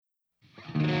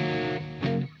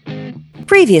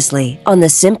Previously on the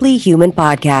Simply Human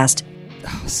podcast.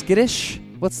 Skittish?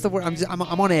 What's the word? I'm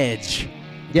on edge.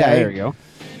 Yeah, Okay? there you go.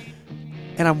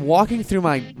 And I'm walking through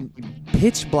my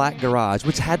pitch black garage,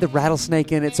 which had the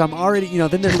rattlesnake in it. So I'm already,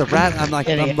 then there's the rat. I'm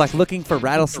like looking for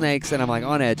rattlesnakes, and I'm like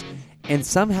on edge. And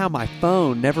somehow my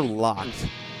phone never locked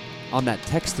on that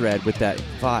text thread with that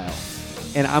file.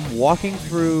 And I'm walking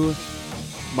through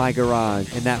my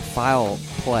garage, and that file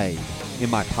played in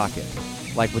my pocket,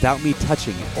 like without me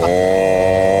touching it.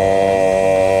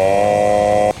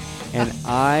 And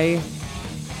I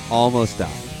almost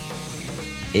died.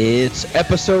 It's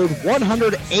episode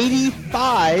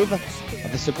 185 of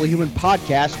the Simply Human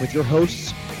podcast with your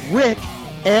hosts, Rick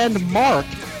and Mark.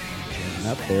 Turn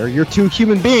up there. You're two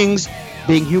human beings.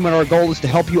 Being human, our goal is to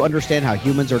help you understand how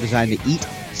humans are designed to eat,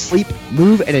 sleep,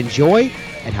 move, and enjoy,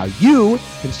 and how you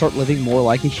can start living more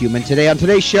like a human. Today on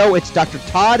today's show, it's Dr.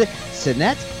 Todd,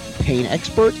 Sinett, pain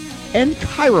expert, and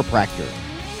chiropractor.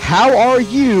 How are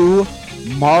you,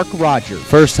 Mark Rogers?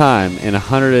 First time in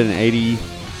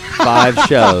 185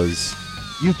 shows.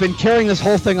 You've been carrying this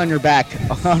whole thing on your back,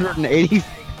 180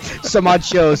 some odd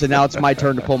shows, and now it's my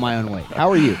turn to pull my own weight.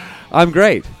 How are you? I'm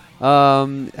great. How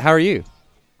are you?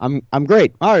 I'm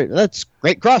great. All right, that's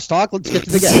great crosstalk. Let's get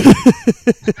to the game.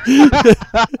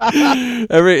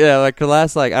 Like the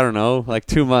last, I don't know,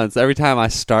 2 months, every time I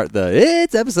start the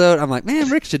it's episode, I'm like,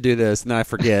 man, Rick should do this, and then I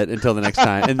forget until the next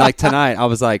time. And tonight, I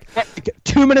was like,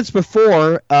 2 minutes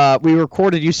before we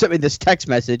recorded, you sent me this text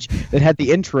message that had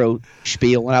the intro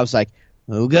spiel, and I was like,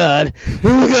 oh god, it's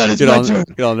my turn.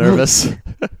 Get all nervous.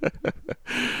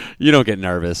 You don't get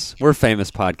nervous. We're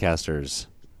famous podcasters.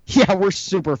 Yeah, we're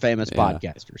super famous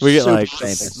podcasters. We get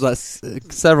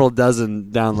several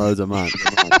dozen downloads a month.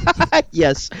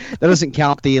 Yes, that doesn't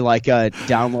count the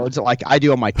downloads like I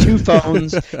do on my two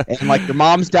phones, and your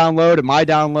mom's download and my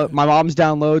mom's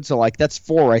download. So that's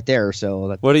four right there.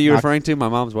 So what are you referring to? My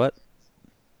mom's what?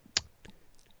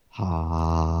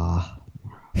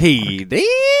 He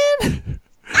did.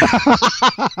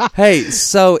 Hey,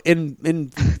 so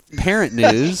in parent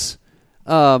news.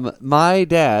 My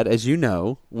dad, as you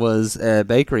know, was a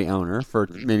bakery owner for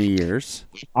many years.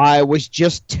 I was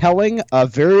just telling a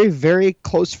very, very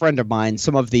close friend of mine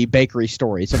some of the bakery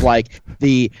stories of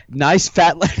the nice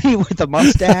fat lady with a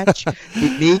mustache,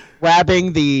 me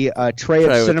grabbing the tray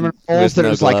of cinnamon rolls that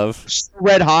was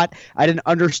red hot. I didn't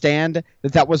understand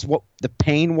that was what the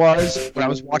pain was when I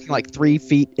was walking 3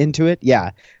 feet into it.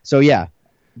 Yeah. So yeah.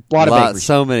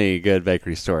 So many good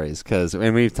bakery stories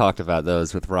and we've talked about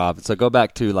those with Rob. So go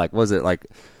back to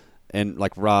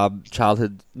Rob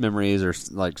childhood memories or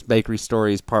bakery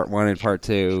stories part 1 and part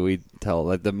 2. We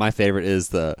tell my favorite is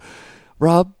the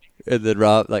Rob and then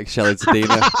Rob Shelly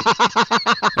Zadina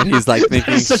and he's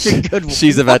thinking such a good one.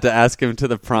 She's about to ask him to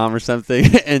the prom or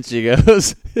something and she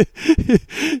goes,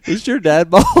 "Is your dad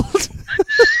bald?"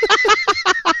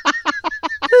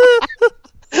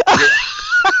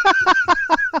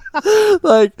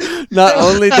 Not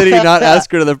only did he not ask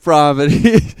her to the prom, but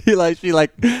she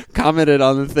commented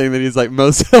on the thing that he's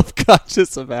most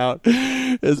self-conscious about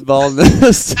his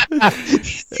baldness.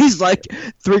 He's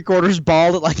 3/4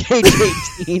 bald at age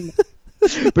 18,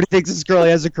 but he thinks this girl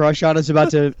he has a crush on is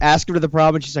about to ask him to the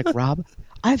prom, and she's like, "Rob,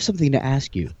 I have something to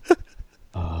ask you."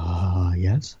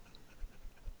 Yes.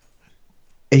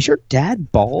 Is your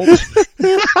dad bald?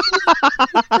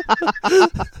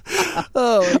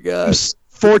 Oh my gosh.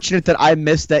 Fortunate that I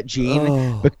missed that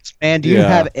gene. Because, man, do you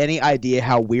have any idea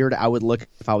how weird I would look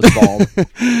if I was bald?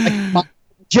 My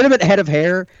legitimate head of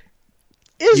hair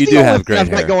is you the do only have thing great I've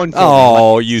hair. got going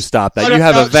for me. You stop that. You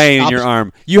have a vein in your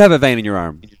arm. You have a vein in your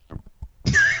arm.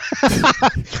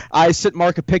 I sent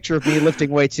Mark a picture of me lifting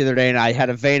weights the other day, and I had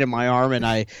a vein in my arm, and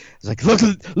I was like,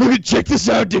 look, check this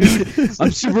out, dude.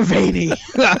 I'm super veiny.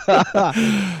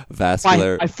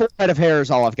 Vascular. My full head of hair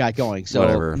is all I've got going. So,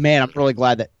 whatever. Man, I'm really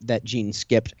glad that gene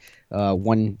skipped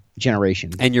one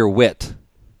generation. And your wit.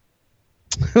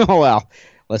 Oh, well,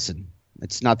 listen.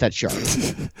 It's not that sharp.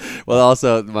 Well,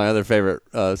 also, my other favorite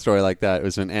story like that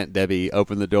was when Aunt Debbie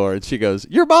opened the door and she goes,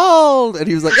 "You're bald!" And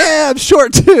he was like, "Yeah, I'm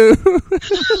short too."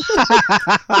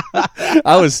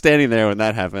 I was standing there when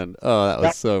that happened. Oh, that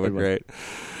was so great.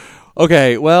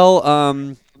 Okay, well,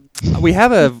 we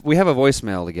have a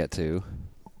voicemail to get to,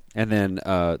 and then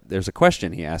there's a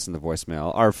question he asked in the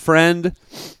voicemail. Our friend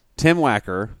Tim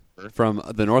Wacker from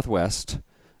the Northwest.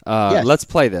 Yes. Let's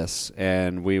play this,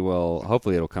 and we will.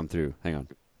 Hopefully, it'll come through. Hang on.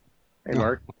 Hey,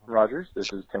 Mark Rogers.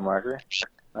 This is Tim Wacker.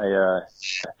 I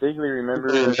vaguely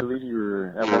remember. I believe you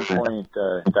were at one point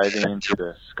diving into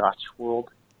the Scotch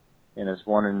world, and I was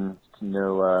wanting to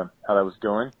know how that was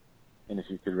going, and if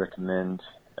you could recommend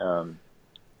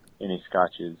any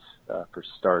scotches for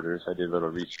starters. I did a little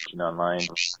research online,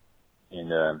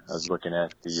 and I was looking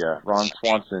at the Ron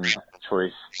Swanson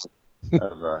choice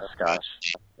of scotch,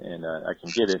 and I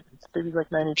can get it. It's maybe like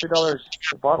 $92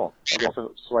 a bottle. I guess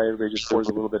that's why everybody just pours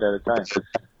a little bit at a time.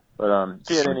 But if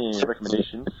you had any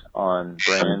recommendations on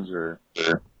brands or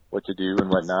what to do and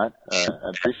whatnot,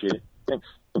 I'd appreciate it. Thanks.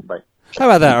 Bye. How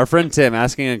about that? Our friend Tim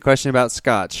asking a question about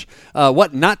scotch.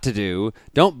 What not to do?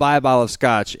 Don't buy a bottle of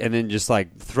scotch and then just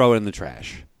like throw it in the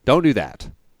trash. Don't do that.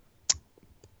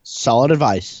 Solid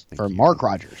advice for Mark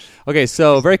Rogers. Okay,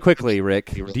 so very quickly,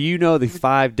 Rick, do you know the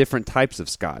 5 different types of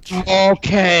scotch?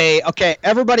 Okay.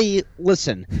 Everybody,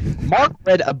 listen. Mark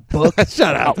read a book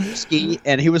Shut up. about whiskey,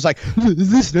 and he was like,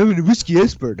 "Listen, I'm a whiskey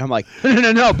expert." And I'm like,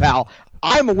 "No, pal.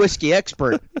 I'm a whiskey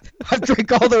expert. I've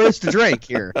drank all there is to drink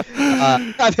here.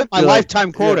 I've hit my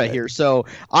lifetime quota here, so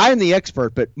I'm the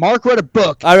expert." But Mark read a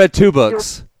book. I read 2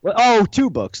 books. Oh, 2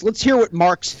 books. Let's hear what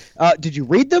Mark's. Did you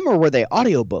read them, or were they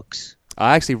audiobooks?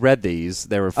 I actually read these.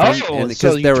 They were fun.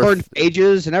 So you turned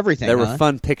pages and everything. There were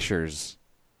fun pictures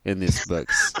in these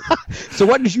books. So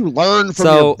what did you learn from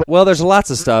your book? Well, there's lots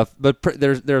of stuff, but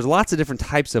there's lots of different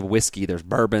types of whiskey. There's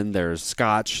bourbon, there's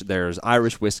Scotch, there's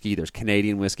Irish whiskey, there's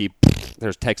Canadian whiskey,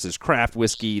 there's Texas craft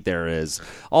whiskey, there is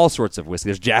all sorts of whiskey.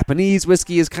 There's Japanese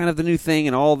whiskey is kind of the new thing,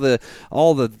 and all the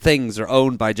things are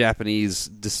owned by Japanese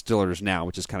distillers now,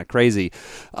 which is kind of crazy.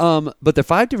 But the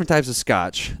 5 different types of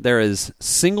Scotch. There is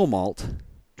single malt,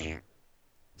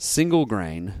 single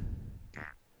grain,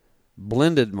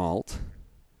 blended malt,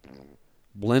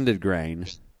 blended grain,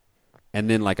 and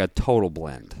then like a total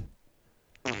blend.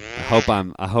 I hope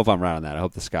I'm right on that. I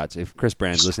hope the Scotch. If Chris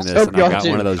Brand's listening to this and I got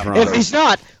one of those wrong, if he's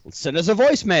not, send us a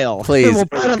voicemail. Please, we'll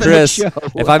put it on the Chris. next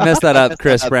show. If I messed that up,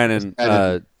 Chris Brandon,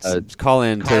 call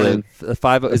in to the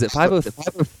 50. Is it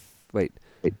 50? Wait,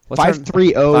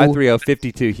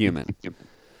 530-52 human.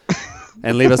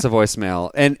 And leave us a voicemail.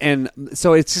 And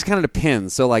so it just kind of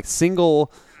depends. So like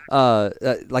single.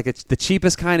 The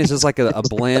cheapest kind is just like a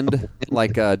blend.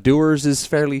 Like Dewar's is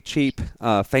fairly cheap.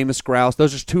 Famous Grouse.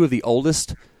 Those are 2 of the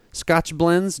oldest Scotch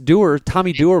blends.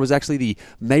 Tommy Dewar was actually the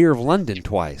mayor of London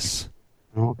twice.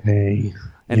 Okay.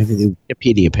 And you have the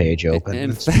Wikipedia page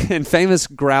open. And Famous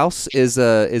Grouse is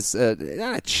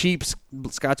not a cheap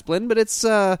Scotch blend, but it's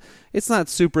not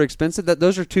super expensive.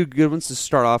 Those are 2 good ones to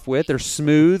start off with. They're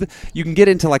smooth. You can get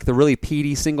into like the really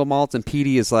peaty single malts, and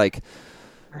peaty is like.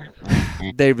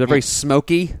 They're very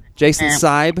smoky. Jason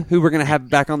Seib, who we're going to have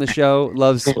back on the show,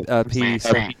 loves peaty.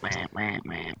 I'm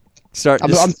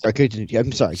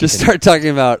sorry. Just start talking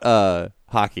about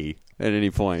hockey at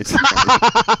any point.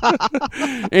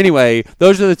 Anyway,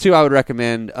 those are the 2 I would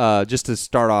recommend just to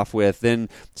start off with. Then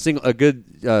a good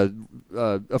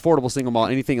affordable single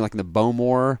malt. Anything like the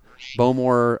Bowmore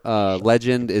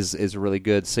Legend is a really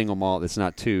good single malt. It's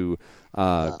not too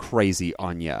crazy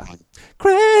on ya.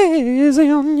 Crazy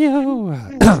on you.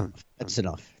 That's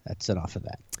enough. That's enough of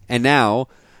that. And now,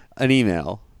 an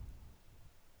email.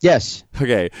 Yes.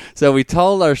 Okay, so we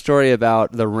told our story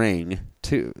about the ring.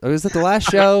 Was it the last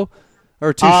show?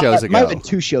 Or 2 shows ago? It might have been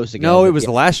 2 shows ago. No, it was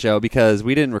the last show because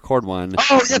we didn't record one.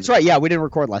 Oh, that's right. Yeah, we didn't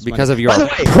record last because Monday. of your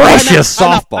precious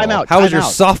softball. I'm out. How was your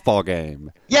softball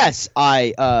game? Yes,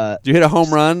 Did you hit a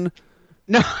home run?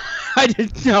 No, I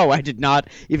did not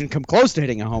even come close to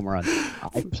hitting a home run.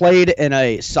 I played in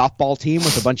a softball team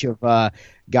with a bunch of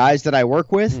guys that I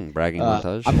work with. Bragging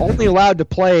montage. I'm only allowed to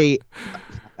play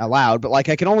but like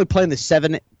I can only play in the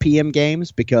 7 p.m.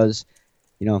 games because,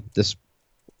 this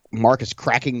Mark is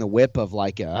cracking the whip of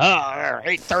like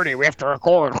 8:30 we have to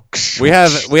record. We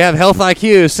have Health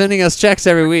IQ sending us checks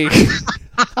every week.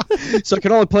 So I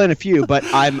can only play in a few, but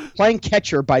I'm playing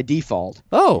catcher by default.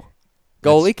 Oh.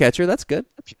 Goalie, catcher, that's good.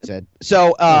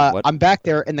 So I'm back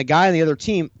there, and the guy on the other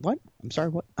team. What? I'm sorry.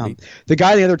 What? The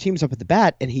guy on the other team's up at the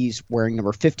bat, and he's wearing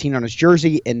number 15 on his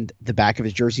jersey, and the back of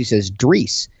his jersey says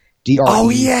Dries. D-R-E. Oh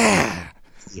yeah.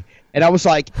 And I was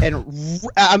like, and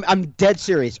I'm dead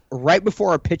serious. Right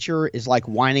before our pitcher is like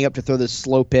winding up to throw this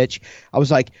slow pitch, I was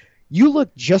like, "You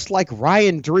look just like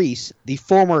Ryan Dries, the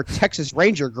former Texas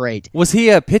Ranger great." Was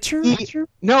he a pitcher?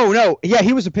 No. Yeah,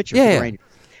 he was a pitcher for the Rangers.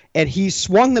 And he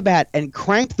swung the bat and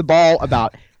cranked the ball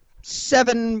about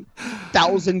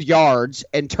 7,000 yards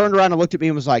and turned around and looked at me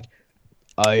and was like,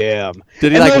 "I am."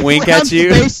 Did he wink at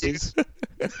you?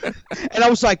 And I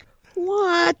was like,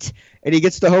 "What?" And he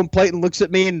gets to home plate and looks at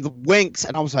me and winks,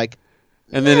 and I was like,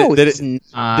 and then did his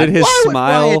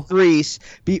smile? Ryan Dries,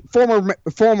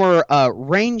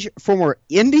 former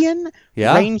Indian?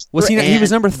 Yeah. Ranger, was he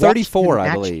was number 34,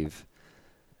 I believe.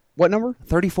 What number?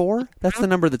 34? That's the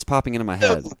number that's popping into my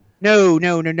head. No,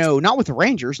 not with the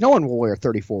Rangers. No one will wear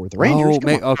 34 with the Rangers.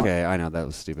 Okay, I know that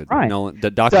was stupid. Right. Nolan,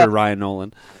 Dr. Ryan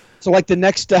Nolan. So like the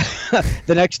next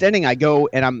inning, I go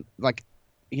and I'm like,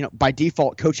 by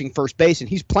default coaching first base, and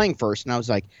he's playing first, and I was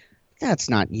like, that's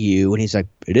not you, and he's like,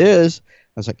 it is.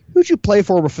 I was like, who'd you play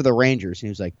for before the Rangers? And he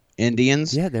was like,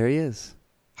 Indians. Yeah, there he is.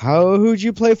 Who'd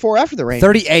you play for after the Rangers?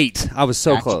 38. I was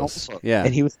so close. Yeah,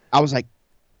 and I was like,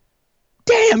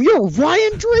 damn, you're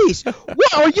Ryan Drees.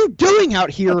 What are you doing out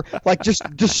here, like just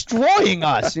destroying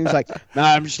us? And he was like,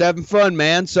 nah, I'm just having fun,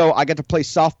 man. So I got to play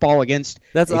softball against.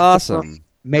 That's awesome.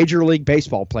 Major League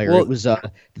Baseball player. It was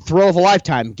the thrill of a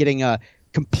lifetime, getting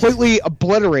completely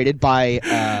obliterated by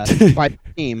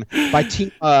team.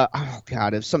 Oh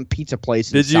god, it was some pizza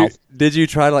place. Did you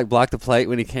try to like block the plate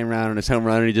when he came around on his home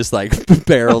run and he just like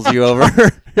barrels you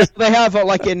over? They have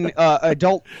like in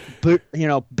adult,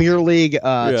 beer league,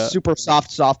 super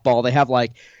soft softball. They have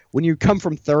like when you come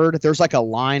from third, there's like a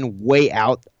line way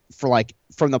out for like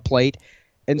from the plate,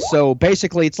 and so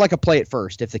basically it's like a play at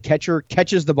first. If the catcher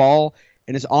catches the ball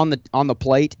and is on the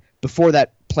plate before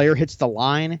that player hits the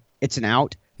line, it's an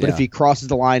out. But if he crosses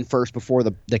the line first before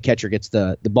the catcher gets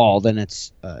the ball, then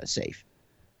it's safe.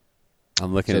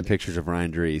 I'm looking at pictures of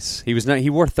Ryan Drees. He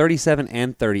wore 37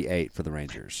 and 38 for the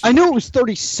Rangers. I knew it was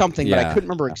 30-something, but I couldn't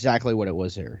remember exactly what it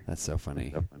was here. That's so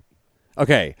funny.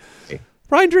 Okay.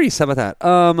 Ryan Drees, how about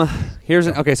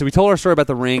that? Okay, so we told our story about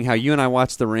The Ring, how you and I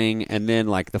watched The Ring, and then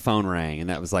like the phone rang, and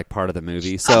that was like part of the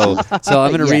movie. So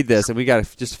I'm going to read this, and we got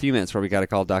just a few minutes where we got to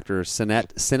call Dr.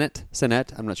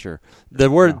 Sinett. I'm not sure. The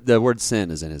word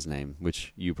sin is in his name,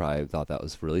 which you probably thought that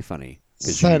was really funny.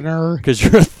 Thinner. Because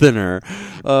you're a thinner.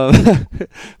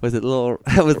 Was it little?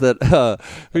 Was that?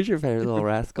 Who's your favorite little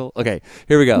rascal? Okay,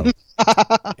 here we go.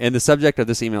 And the subject of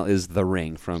this email is The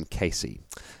Ring from Casey.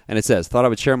 And it says, thought I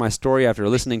would share my story after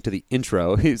listening to the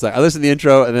intro. He's like, I listened to the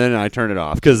intro and then I turned it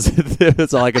off because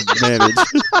that's all I could manage.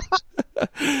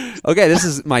 Okay, this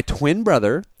is my twin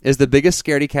brother is the biggest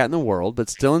scaredy cat in the world, but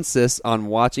still insists on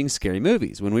watching scary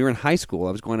movies. When we were in high school,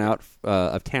 I was going out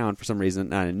of town for some reason,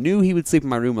 and I knew he would sleep in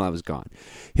my room while I was gone.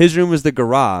 His room was the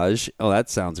garage. Oh, that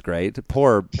sounds great.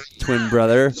 Poor twin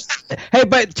brother. Hey,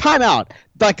 but time out.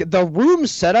 Like, the room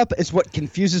setup is what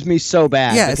confuses me so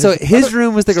bad. Yeah, so his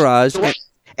room was the garage.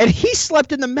 And he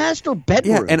slept in the master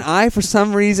bedroom. Yeah, and I, for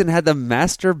some reason, had the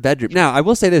master bedroom. Now, I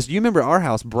will say this. You remember our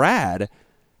house, Brad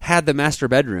had the master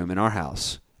bedroom in our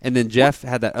house. And then Jeff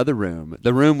had that other room.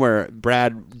 The room where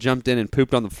Brad jumped in and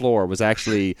pooped on the floor was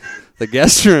actually the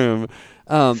guest room.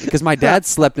 Because my dad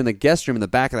slept in the guest room in the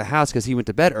back of the house because he went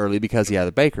to bed early because he had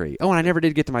a bakery. Oh, and I never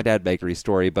did get to my dad bakery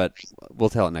story, but we'll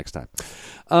tell it next time.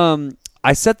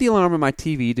 I set the alarm on my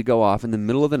TV to go off in the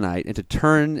middle of the night and to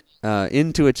turn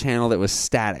into a channel that was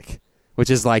static, which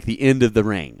is like the end of The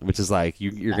Ring, which is like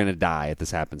you're going to die if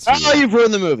this happens to you. Oh, you've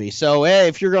ruined the movie. So, hey,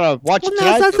 if you're going to watch it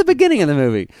tonight... that's the beginning of the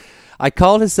movie. I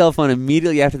called his cell phone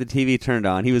immediately after the TV turned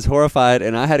on. He was horrified,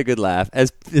 and I had a good laugh.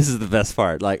 This is the best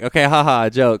part. Like, okay, haha,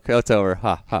 joke. Oh, it's over.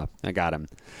 Ha, ha. I got him.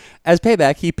 As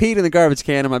payback, he peed in the garbage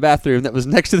can in my bathroom that was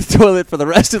next to the toilet for the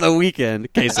rest of the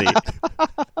weekend, Casey.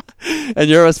 And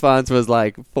your response was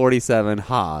like 47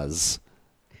 ha's.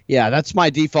 Yeah, that's my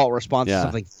default response to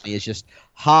something funny. It's just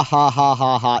ha, ha, ha,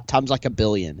 ha, ha, times like a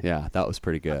billion. Yeah, that was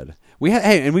pretty good.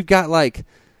 And we've got like...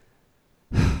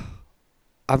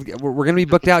 we're going to be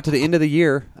booked out to the end of the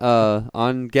year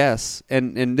on guests,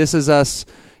 and this is us.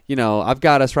 I've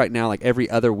got us right now like every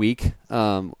other week.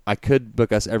 I could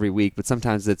book us every week, but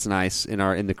sometimes it's nice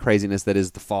in the craziness that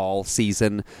is the fall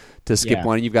season to skip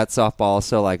one. You've got softball,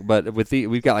 so like, but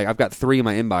I've got 3 in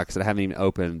my inbox that I haven't even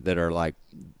opened that are like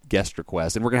guest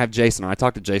requests, and we're gonna have Jason on. I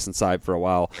talked to Jason Seib for a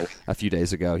while a few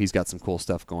days ago. He's got some cool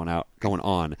stuff going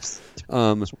on.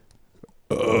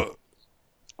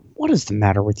 What is the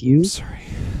matter with you? Sorry.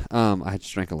 I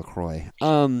just drank a LaCroix.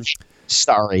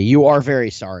 Sorry. You are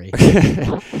very sorry.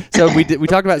 So we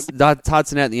talked about Todd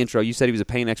Sinett in the intro. You said he was a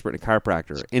pain expert and a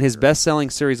chiropractor. In his best-selling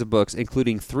series of books,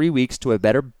 including 3 Weeks to a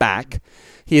Better Back,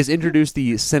 he has introduced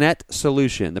the Sinett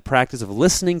Solution, the practice of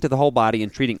listening to the whole body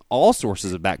and treating all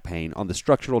sources of back pain on the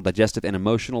structural, digestive, and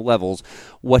emotional levels,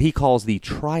 what he calls the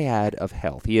triad of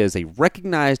health. He is a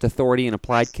recognized authority in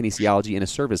applied kinesiology and has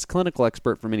served as clinical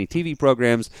expert for many TV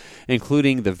programs,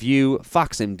 including The View,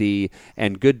 Fox MD,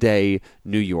 and Good Day,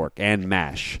 New York, and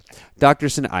MASH. Dr.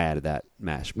 Sinett, I added that.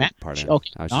 MASH. Pardon. Okay.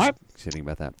 I was just kidding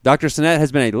about that. Dr. Sinett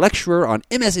has been a lecturer on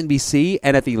MSNBC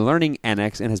and at the Learning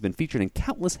Annex and has been featured in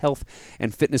countless health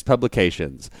and fitness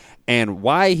publications. And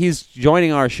why he's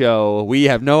joining our show, we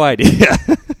have no idea.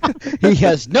 He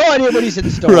has no idea what he's in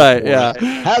store. Right, for. yeah.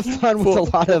 Have fun with a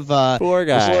lot of poor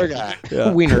guy.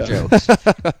 Yeah. Wiener jokes.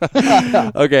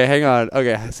 Okay, hang on.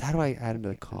 Okay, so how do I add him to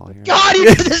the call here? God,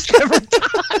 you do this every time.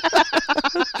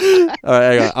 All right,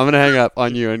 hang on. I'm gonna hang up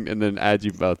on you and then add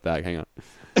you both back. Hang on.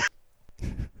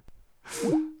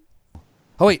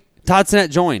 Oh wait, Todd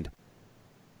Sinett joined.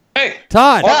 Hey,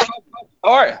 Todd, how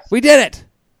are you? we did it.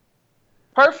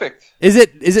 Perfect. Is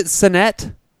it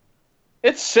Sinett?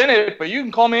 It's Sinett, but you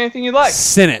can call me anything you like.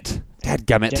 Sinett.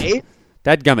 Dadgummit. Dave?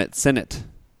 Dadgummit. Sinett.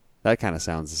 That kind of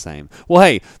sounds the same. Well,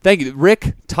 hey, thank you,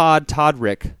 Rick. Todd,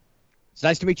 Rick. It's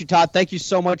nice to meet you, Todd. Thank you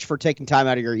so much for taking time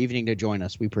out of your evening to join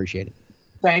us. We appreciate it.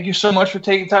 Thank you so much for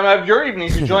taking time out of your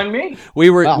evening to join me. We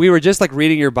were just like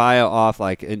reading your bio off,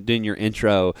 like doing your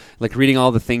intro, like reading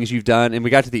all the things you've done, and we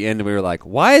got to the end and we were like,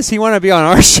 why does he want to be on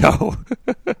our show?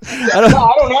 I don't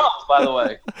know, by the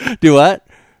way. Do what?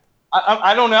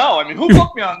 I don't know. I mean, who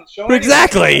booked me on the show?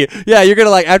 Exactly. Yeah, you're gonna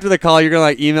like after the call, you're gonna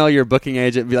like email your booking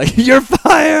agent and be like, "You're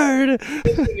fired."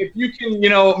 If you can,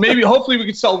 maybe hopefully we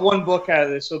could sell one book out of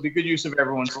this. So it'll be good use of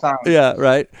everyone's time. Yeah,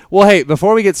 right. Well, hey,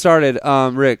 before we get started,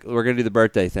 Rick, we're gonna do the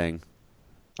birthday thing.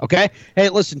 Okay. Hey,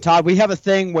 listen, Todd. We have a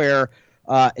thing where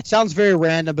it sounds very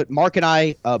random, but Mark and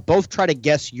I both try to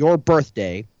guess your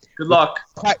birthday. Good luck.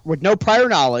 With no prior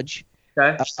knowledge.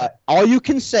 Okay. All you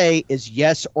can say is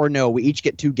yes or no. We each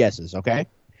get 2 guesses, okay?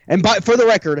 And for the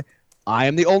record, I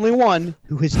am the only one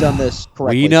who has done this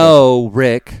correctly. We know,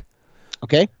 Rick.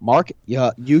 Okay, Mark,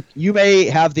 you may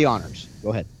have the honors. Go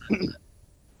ahead.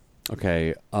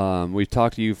 Okay, we've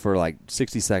talked to you for like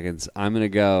 60 seconds. I'm going to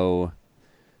go,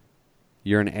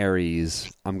 you're an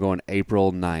Aries. I'm going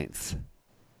April 9th.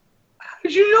 How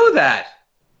did you know that?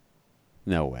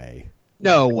 No way.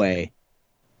 No way.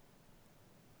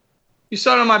 You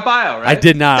saw it on my bio, right? I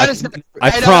did not.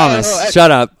 I promise. No.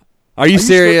 Shut up. Are you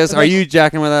serious? Are you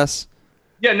jacking with us?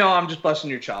 Yeah, no, I'm just busting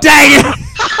your chops. Dang it!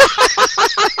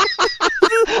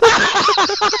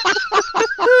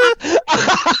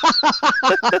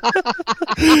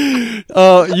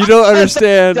 Oh, you don't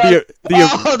understand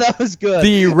that was good.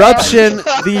 the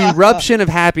eruption of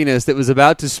happiness that was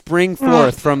about to spring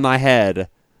forth from my head.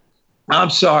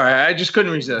 I'm sorry, I just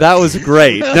couldn't resist. That was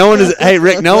great. Hey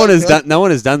Rick, no one has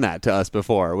done that to us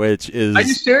before, which is. Are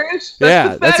you serious?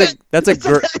 That's a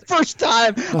great first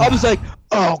time. I was like,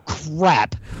 oh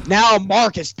crap! Now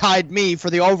Mark has tied me for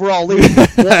the overall lead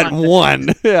at 1.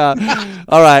 Yeah.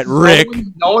 All right, Rick.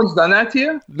 No one's done that to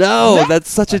you? No, that's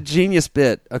such a genius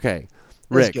bit. Okay,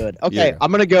 Rick. That's good. Okay, yeah.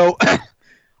 I'm gonna go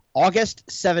August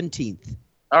 17th.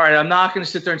 All right, I'm not gonna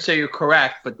sit there and say you're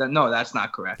correct, but no, that's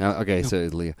not correct. Okay, so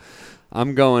Leah.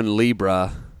 I'm going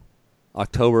Libra,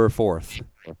 October 4th.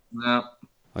 No.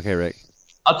 Okay, Rick.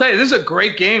 I'll tell you, this is a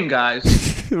great game,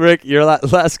 guys. Rick, your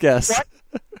last guess.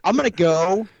 I'm going to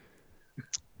go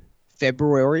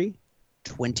February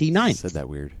 29th. Said that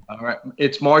weird. All right.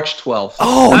 It's March 12th.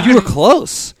 Oh, you were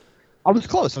close. I was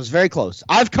close. I was very close.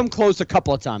 I've come close a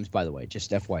couple of times, by the way,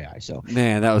 just FYI. So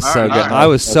man, that was so good. I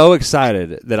was so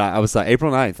excited that I was like,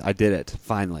 April 9th, I did it,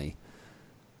 finally.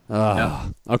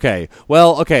 Yeah. Okay.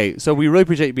 Well, okay. So we really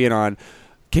appreciate you being on.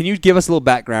 Can you give us a little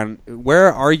background?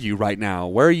 Where are you right now?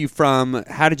 Where are you from?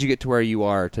 How did you get to where you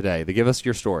are today? Give us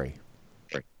your story.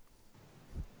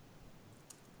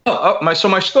 My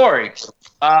story.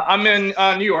 I'm in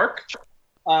New York.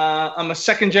 I'm a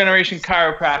second-generation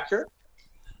chiropractor.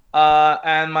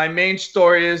 And my main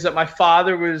story is that my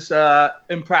father was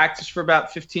in practice for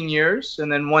about 15 years.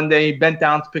 And then one day he bent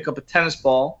down to pick up a tennis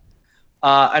ball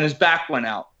and his back went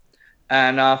out.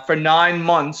 And for 9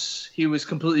 months, he was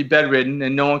completely bedridden,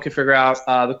 and no one could figure out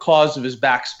the cause of his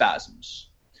back spasms.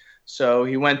 So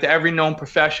he went to every known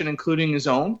profession, including his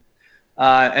own,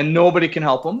 and nobody can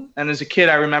help him. And as a kid,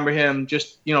 I remember him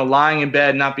just, lying in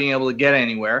bed, not being able to get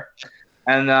anywhere.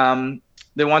 And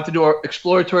they wanted to do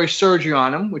exploratory surgery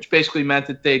on him, which basically meant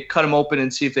that they'd cut him open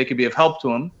and see if they could be of help to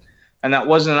him. And that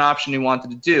wasn't an option he wanted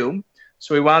to do.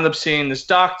 So he wound up seeing this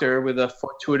doctor with a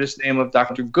fortuitous name of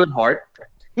Dr. Goodhart.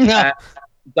 And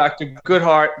Dr.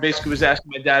 Goodhart basically was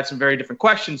asking my dad some very different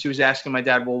questions. He was asking my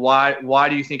dad, well, why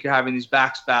do you think you're having these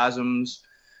back spasms?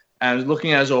 And I was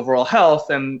looking at his overall health,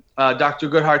 and Dr.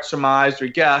 Goodhart surmised or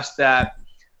guessed that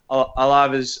a lot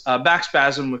of his back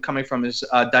spasm were coming from his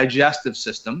digestive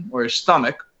system or his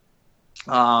stomach.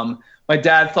 My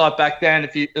dad thought back then,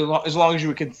 as long as you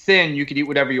were thin, you could eat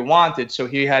whatever you wanted. So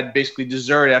he had basically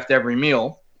dessert after every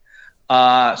meal.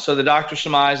 So the doctor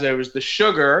surmised there was the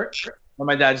sugar on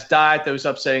my dad's diet that was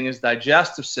upsetting his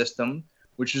digestive system,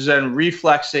 which was then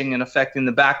reflexing and affecting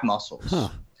the back muscles. Huh.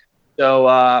 So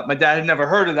my dad had never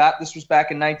heard of that. This was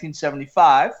back in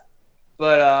 1975.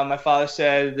 but my father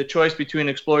said the choice between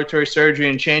exploratory surgery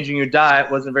and changing your diet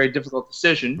wasn't a very difficult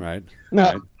decision. Right.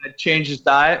 No. I changed his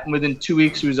diet, and within 2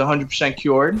 weeks, he was 100%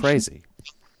 cured. Crazy.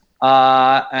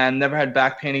 And never had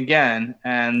back pain again.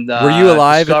 And were you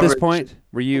alive at this point?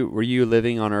 Were you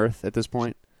living on Earth at this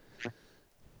point?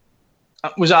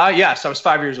 Was I? Yes, I was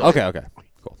 5 years old. Okay.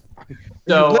 Cool.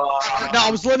 So No, I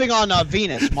was living on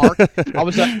Venus, Mark. I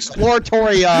was an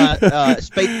exploratory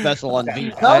space vessel on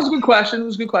Venus. That was a good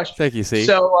question. Thank you, C.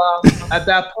 So at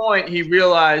that point, he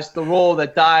realized the role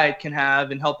that diet can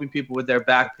have in helping people with their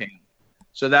back pain.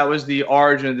 So that was the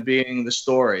origin of the beginning of the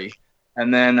story.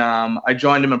 And then I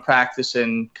joined him in practice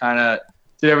and kind of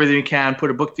did everything we can, put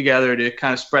a book together to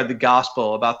kind of spread the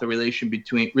gospel about the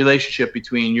relationship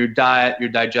between your diet, your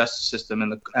digestive system,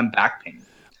 and back pain.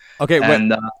 Okay,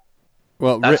 and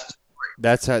well,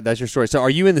 that's your story. So, are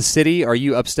you in the city? Are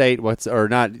you upstate? Or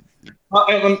not?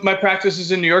 My practice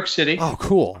is in New York City. Oh,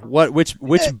 cool. Which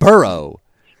borough?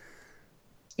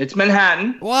 It's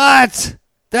Manhattan. What?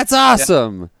 That's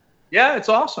awesome. Yeah, it's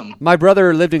awesome. My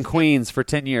brother lived in Queens for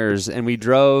 10 years, and we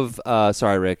drove.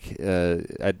 Sorry, Rick.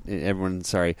 Everyone,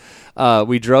 sorry.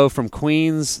 We drove from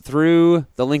Queens through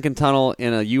the Lincoln Tunnel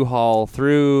in a U-Haul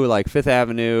through like Fifth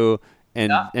Avenue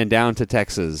and down to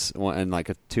Texas in like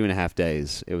 2.5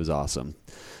 days. It was awesome.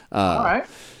 All right.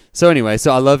 So anyway,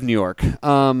 I love New York.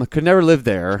 Could never live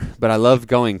there, but I love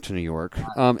going to New York.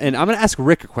 And I'm going to ask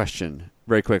Rick a question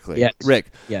very quickly. Yes.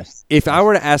 Rick. Yes. If I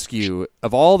were to ask you,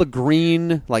 of all the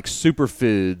green like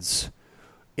superfoods,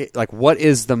 what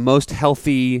is the most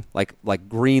healthy like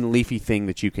green leafy thing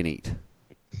that you can eat?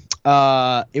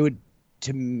 It would,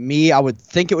 to me, I would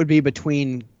think it would be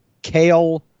between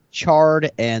kale,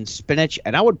 chard, and spinach,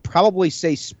 and I would probably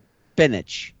say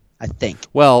spinach. I think.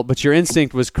 Well, but your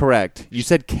instinct was correct. You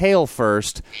said kale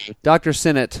first. Dr.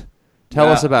 Sinett, tell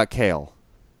us about kale.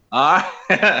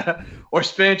 Or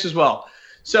spinach as well.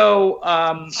 So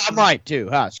I'm right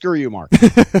too. Screw you, Mark.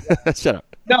 Shut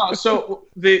up. No. So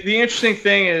the interesting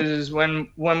thing is when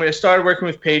we started working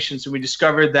with patients and we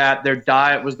discovered that their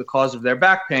diet was the cause of their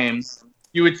back pain,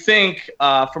 you would think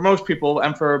for most people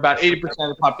and for about 80% of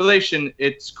the population,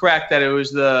 it's correct that it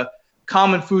was the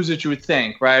common foods that you would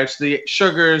think, right? It's the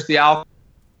sugars, the alcohol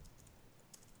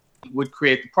would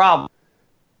create the problem.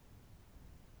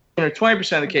 In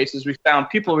 20% of the cases, we found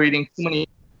people were eating too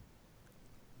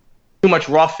much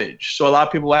roughage. So a lot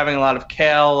of people were having a lot of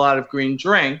kale, a lot of green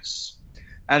drinks,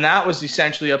 and that was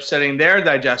essentially upsetting their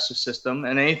digestive system.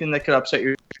 And anything that could upset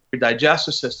your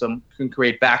digestive system can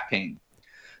create back pain.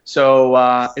 So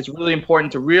it's really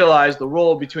important to realize the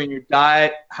role between your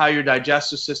diet, how your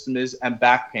digestive system is, and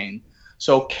back pain.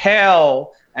 So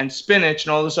kale and spinach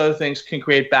and all those other things can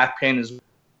create back pain as well.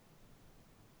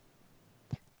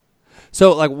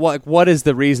 So, what is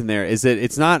the reason there? Is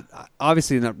it's not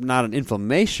obviously not an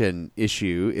inflammation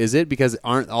issue, is it? Because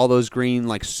aren't all those green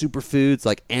superfoods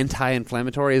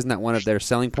anti-inflammatory? Isn't that one of their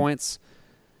selling points?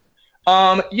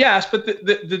 Yes, but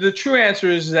the true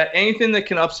answer is that anything that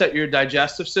can upset your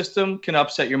digestive system can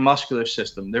upset your muscular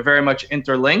system. They're very much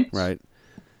interlinked. Right.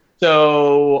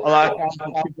 So a lot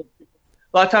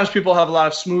of times people have a lot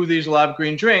of smoothies, a lot of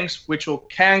green drinks, which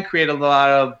can create a lot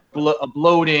of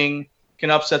bloating. Can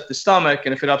upset the stomach,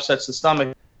 and if it upsets the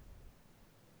stomach,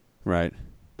 right.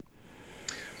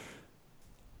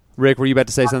 Rick, were you about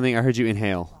to say something? I heard you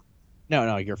inhale.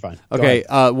 No, you're fine. Okay,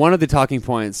 one of the talking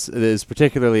points that is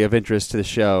particularly of interest to the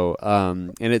show,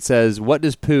 and it says, "What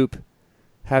does poop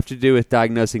have to do with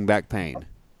diagnosing back pain?"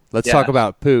 Let's talk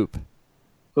about poop.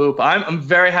 Poop. I'm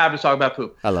very happy to talk about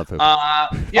poop. I love poop.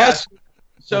 Yes.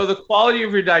 So the quality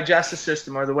of your digestive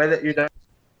system, or the way that you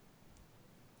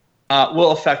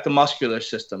will affect the muscular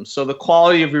system. So the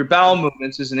quality of your bowel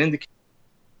movements is an indicator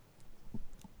of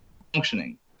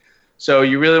functioning. So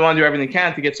you really want to do everything you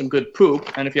can to get some good poop.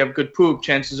 And if you have good poop,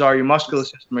 chances are your muscular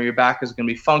system or your back is going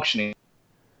to be functioning.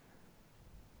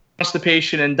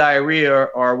 Constipation and diarrhea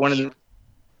are one of the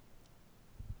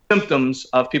symptoms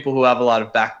of people who have a lot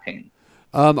of back pain.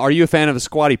 Are you a fan of a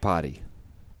squatty potty?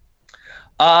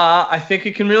 I think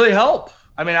it can really help.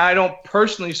 I mean, I don't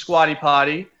personally squatty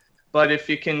potty. But if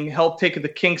you can help take the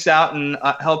kinks out and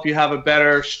help you have a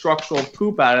better structural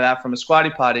poop out of that from a squatty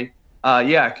potty,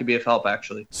 it could be of help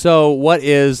actually. So what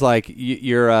is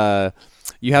you have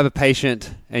a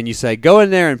patient and you say go in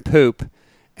there and poop,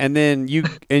 and then you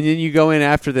go in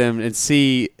after them and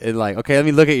see okay, let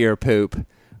me look at your poop.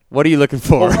 What are you looking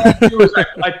for? Well, what I do is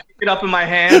I pick it up in my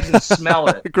hands and smell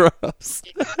it. Gross.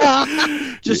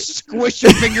 Just squish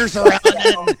your fingers around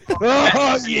it.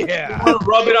 Oh, yeah. You want to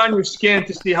rub it on your skin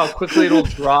to see how quickly it'll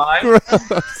dry.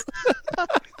 Gross.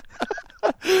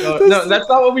 No, that's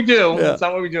not what we do. Yeah. That's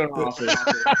not what we do in our office.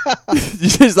 You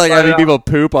just like having people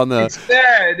poop on the.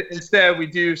 Instead, we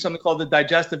do something called the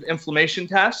digestive inflammation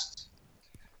test,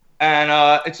 and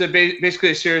it's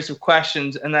basically a series of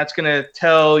questions, and that's going to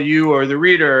tell you or the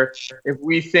reader if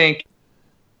we think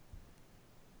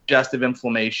digestive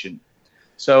inflammation.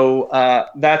 So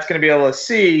that's going to be able to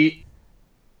see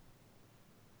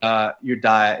your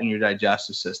diet and your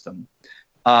digestive system.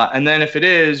 And then if it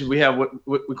is, we have what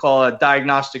we call a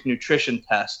diagnostic nutrition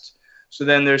test. So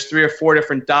then there's 3 or 4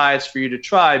 different diets for you to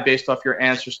try based off your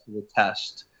answers to the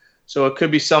test. So it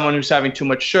could be someone who's having too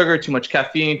much sugar, too much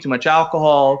caffeine, too much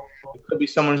alcohol. It could be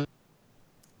someone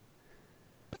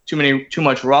too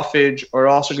much roughage, or it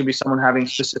also could be someone having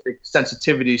specific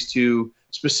sensitivities to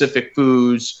specific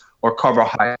foods or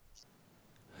carbohydrates.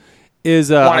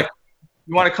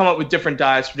 You want to come up with different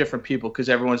diets for different people because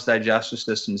everyone's digestive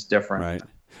system is different. Right.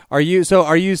 Are you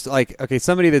like, okay,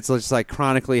 somebody that's just like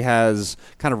chronically has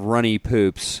kind of runny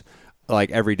poops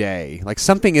like every day, like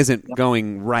something isn't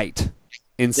going right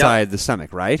inside the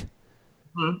stomach, right?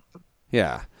 Mm-hmm.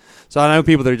 Yeah. So I know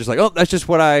people that are just like, oh, that's just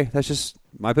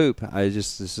my poop. That's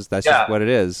just what it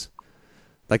is.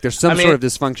 Like there's some sort of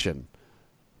dysfunction.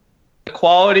 The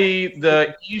quality,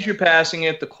 the ease you're passing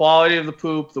it, the quality of the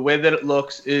poop, the way that it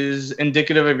looks is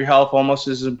indicative of your health, almost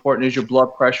as important as your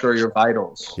blood pressure or your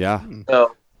vitals. Yeah.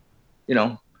 So,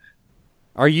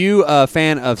 Are you a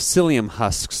fan of psyllium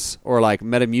husks or like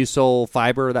Metamucil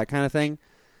fiber, that kind of thing?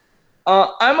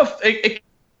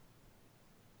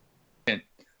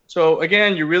 So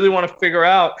again, you really want to figure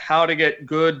out how to get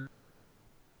good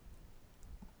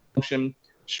function.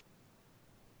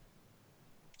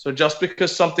 So just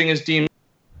because something is deemed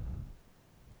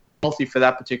healthy for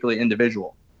that particular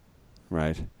individual.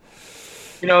 Right.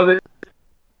 They're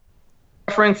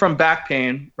suffering from back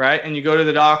pain, right? And you go to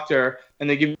the doctor and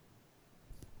they're giving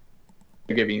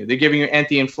you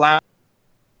anti-inflammatory.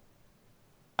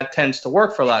 That tends to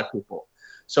work for a lot of people.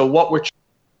 So what we're trying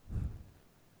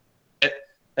that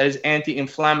is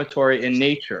anti-inflammatory in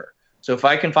nature. So if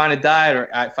I can find a diet or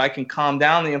if I can calm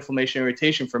down the inflammation and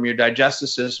irritation from your digestive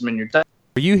system and your diet.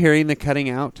 Are you hearing the cutting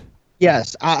out?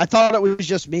 Yes. I thought it was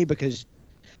just me because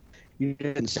you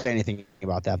didn't say anything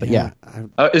about that. But yeah.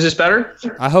 Is this better?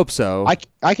 I hope so.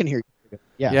 I can hear you.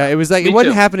 Yeah. Yeah, it was like, it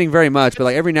wasn't happening very much, but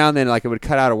like every now and then, like it would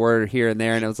cut out a word here and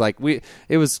there, and it was like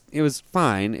it was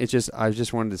fine. It's just I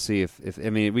just wanted to see if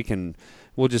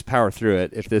we'll just power through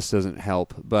it if this doesn't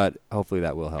help, but hopefully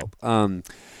that will help.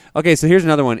 Okay, so here's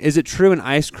another one. Is it true an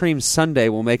ice cream sundae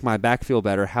will make my back feel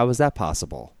better? How is that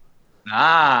possible?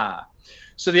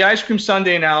 So the ice cream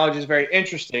sundae analogy is very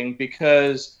interesting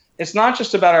because it's not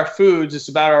just about our foods, it's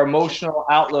about our emotional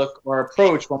outlook or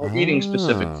approach when we're eating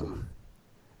specific food.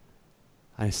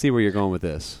 I see where you're going with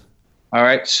this. All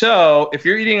right. So if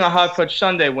you're eating a hot fudge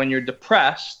sundae when you're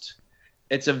depressed,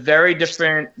 it's a very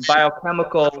different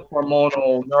biochemical,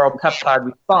 hormonal, neuropeptide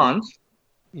response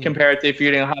compared to if you're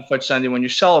eating a hot fudge sundae when you're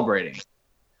celebrating.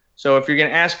 So if you're going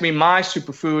to ask me my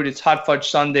superfood, it's hot fudge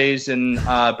sundaes and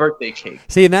birthday cake.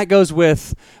 See, and that goes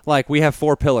with, like, we have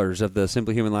 4 pillars of the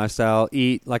Simply Human lifestyle: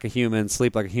 eat like a human,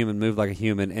 sleep like a human, move like a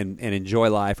human, and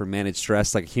enjoy life or manage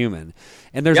stress like a human.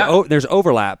 And there's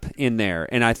overlap in there.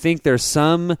 And I think there's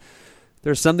something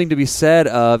to be said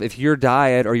of if your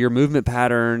diet or your movement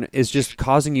pattern is just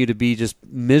causing you to be just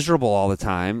miserable all the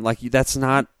time, like it's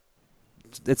not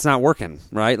working,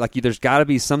 right? Like there's got to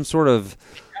be some sort of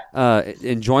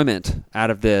enjoyment out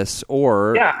of this,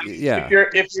 or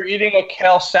if you're eating a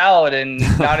kale salad and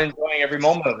not enjoying every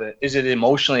moment of it, is it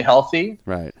emotionally healthy?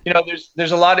 Right.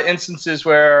 There's a lot of instances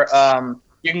where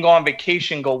you can go on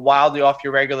vacation, go wildly off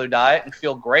your regular diet and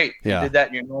feel great. If you did that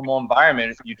in your normal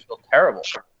environment, you'd feel terrible.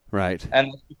 Right. And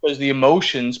that's because the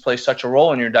emotions play such a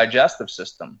role in your digestive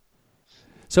system.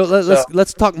 So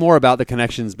let's talk more about the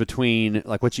connections between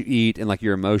like what you eat and like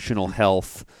your emotional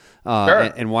health.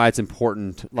 And why it's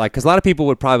important, like, because a lot of people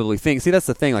would probably think, see, that's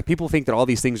the thing, like, people think that all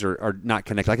these things are not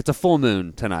connected. Like, it's a full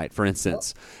moon tonight, for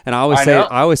instance, and I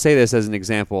always say this as an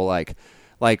example, like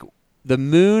the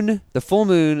moon, the full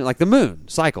moon, like the moon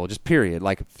cycle, just period,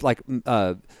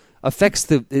 affects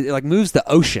moves the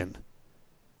ocean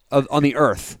on the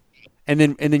Earth, and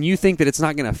then you think that it's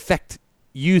not going to affect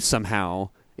you somehow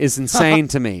is insane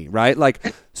to me, right?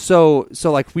 Like, so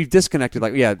like we've disconnected,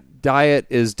 like, diet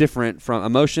is different from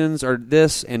emotions or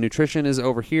this, and nutrition is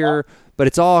over here, but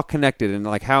it's all connected. And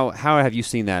like, how have you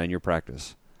seen that in your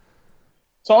practice?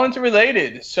 It's all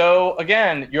interrelated. So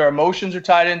again, your emotions are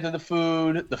tied into the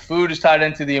food is tied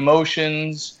into the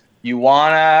emotions. You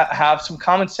want to have some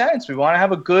common sense. We want to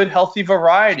have a good, healthy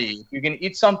variety. If you're going to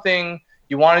eat something,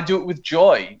 you want to do it with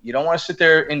joy. You don't want to sit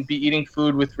there and be eating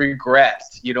food with regret.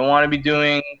 You don't want to be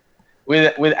doing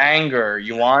with anger.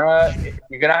 You're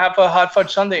gonna have a hot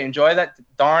fudge sundae. Enjoy that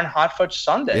darn hot fudge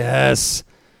sundae. Yes.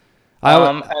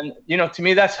 And to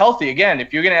me that's healthy. Again,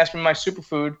 if you're gonna ask me my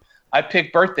superfood, I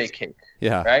pick birthday cake.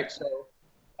 Yeah. Right. So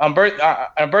on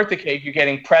birthday cake, you're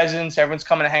getting presents. Everyone's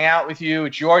coming to hang out with you.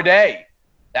 It's your day.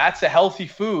 That's a healthy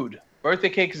food. Birthday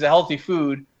cake is a healthy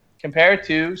food compared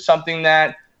to something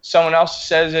that someone else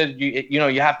says that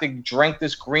you have to drink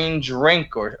this green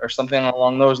drink or something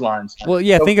along those lines. Well,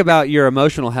 yeah. Think about your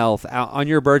emotional health on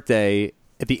your birthday.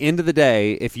 At the end of the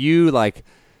day, if you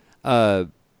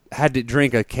had to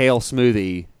drink a kale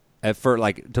smoothie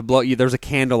to blow you, there's a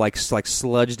candle like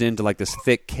sludged into like this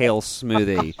thick kale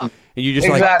smoothie, and you just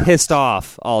like pissed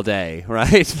off all day,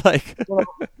 right? Like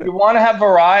you want to have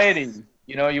variety.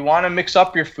 You want to mix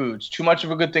up your foods. Too much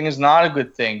of a good thing is not a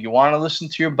good thing. You want to listen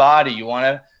to your body. You want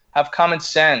to have common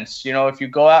sense. If you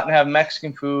go out and have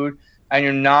Mexican food and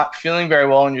you're not feeling very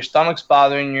well and your stomach's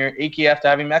bothering, you're achy after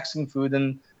having Mexican food,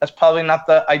 then that's probably not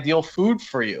the ideal food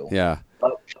for you. Yeah.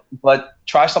 But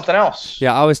try something else.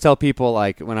 Yeah, I always tell people,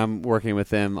 like, when I'm working with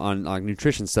them on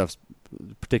nutrition stuff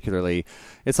particularly,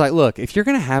 it's like, look, if you're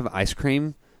going to have ice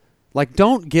cream, like,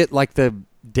 don't get, like, the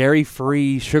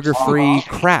dairy-free, sugar-free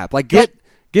crap. Like, get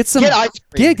some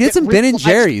get some Ben and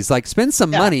Jerry's. Like, spend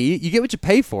some money. You get what you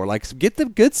pay for. Like, get the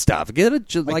good stuff. Get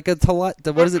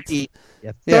what is it?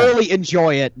 Thoroughly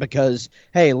enjoy it because,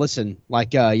 hey, listen,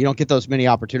 like, you don't get those many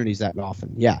opportunities that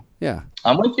often. Yeah. Yeah.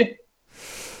 I'm with you.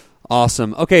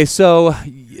 Awesome. Okay, so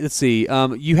let's see.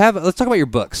 Let's talk about your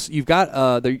books. You've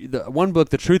got the one book,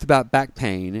 The Truth About Back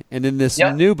Pain, and then this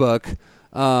new book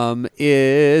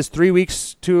is 3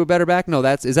 Weeks to a Better Back. No,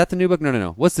 is that the new book?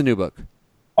 No. What's the new book?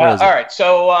 All right.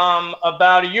 So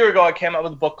about a year ago, I came out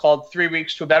with a book called 3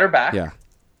 Weeks to a Better Back. Yeah.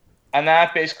 And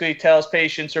that basically tells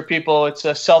patients or people, it's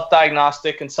a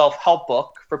self-diagnostic and self-help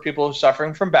book for people who are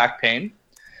suffering from back pain.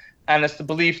 And it's the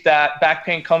belief that back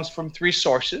pain comes from three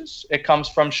sources. It comes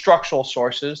from structural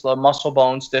sources, the muscle,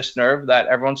 bones, disc, nerve that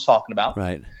everyone's talking about.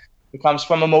 Right. It comes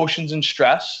from emotions and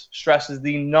stress. Stress is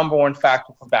the number one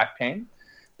factor for back pain.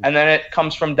 And then it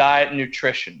comes from diet and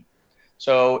nutrition.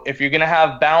 So if you're going to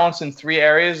have balance in three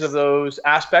areas of those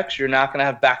aspects, you're not going to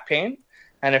have back pain.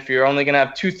 And if you're only going to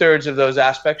have 2/3 of those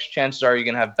aspects, chances are you're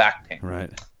going to have back pain.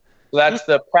 Right. So that's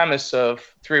the premise of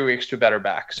 3 Weeks to a Better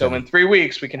Back. So in 3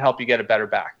 weeks, we can help you get a better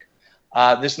back.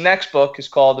 This next book is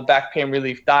called the Back Pain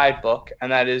Relief Diet Book,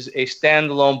 and that is a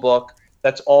standalone book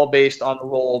that's all based on the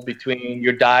role between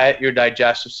your diet, your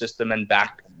digestive system, and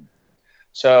back pain.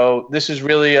 So this is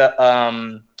really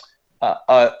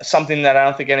something that I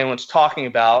don't think anyone's talking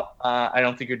about. I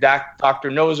don't think your doctor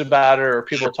knows about it, or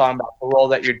people are talking about the role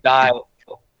that your diet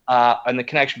and the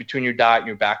connection between your diet and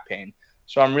your back pain.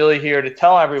 So I'm really here to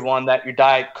tell everyone that your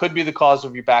diet could be the cause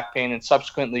of your back pain, and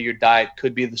subsequently your diet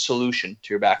could be the solution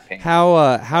to your back pain.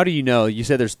 How do you know? You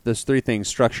said there's three things: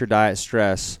 structure, diet,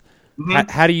 stress. Mm-hmm.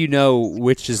 How do you know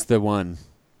which is the one?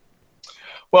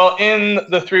 Well, in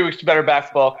the 3 Weeks to Better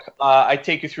Back book, I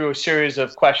take you through a series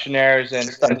of questionnaires and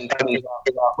studies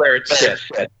where it sits.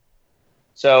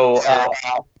 So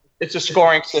it's a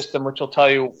scoring system which will tell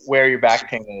you where your back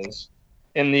pain is.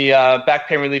 In the Back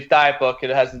Pain Relief Diet book, it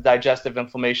has the digestive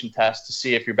inflammation test to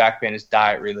see if your back pain is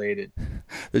diet related.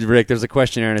 Rick, there's a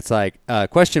questionnaire, and it's like,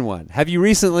 question 1, have you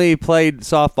recently played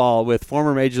softball with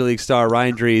former Major League star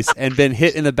Ryan Drees and been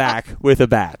hit in the back with a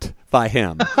bat by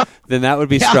him? Then that would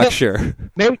be structure.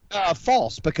 Maybe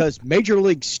false, because Major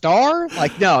League star?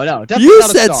 Like, no, definitely you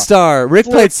not said a star. Rick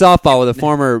played softball with a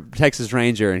former Texas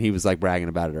Ranger, and he was like bragging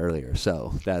about it earlier,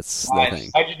 so that's the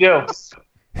thing. How'd you do?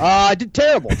 I did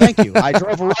terrible. Thank you. I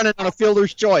drove a run-in on a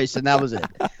fielder's choice, and that was it.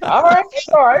 All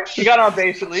right. You got on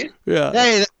base at least. Yeah.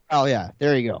 Hey, yeah.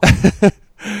 There you go.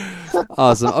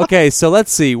 Awesome. Okay, so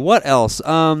let's see. What else?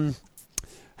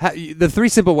 The 3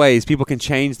 simple ways people can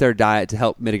change their diet to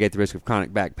help mitigate the risk of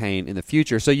chronic back pain in the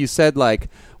future. So you said, like,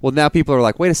 well, now people are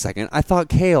like, wait a second, I thought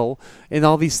kale and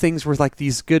all these things were like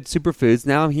these good superfoods.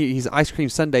 Now he's ice cream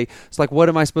sundae. It's like, what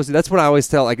am I supposed to do? That's what I always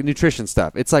tell, like, nutrition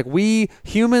stuff. It's like we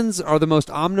humans are the most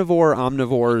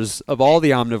omnivores of all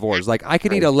the omnivores. Like, I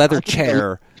could eat a leather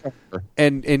chair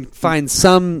and find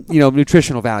some,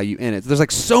 nutritional value in it. There's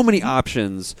like so many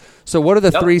options. So what are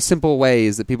the 3 simple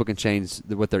ways that people can change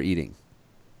what they're eating?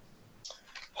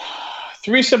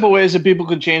 3 simple ways that people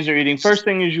can change their eating. First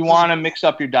thing is you want to mix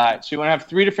up your diet. So you want to have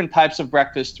 3 different types of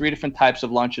breakfast, 3 different types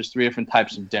of lunches, 3 different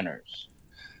types of dinners.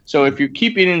 So if you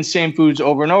keep eating the same foods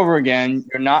over and over again,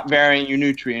 you're not varying your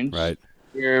nutrients. Right.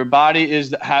 Your body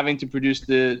is having to produce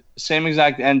the same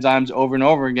exact enzymes over and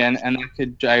over again, and that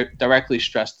could directly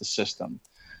stress the system.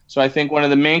 So I think one of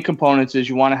the main components is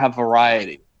you want to have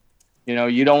variety.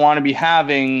 You don't want to be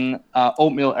having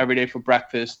oatmeal every day for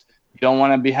breakfast. You don't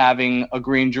want to be having a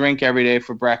green drink every day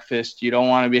for breakfast. You don't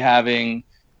want to be having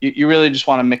you really just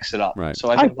want to mix it up. Right.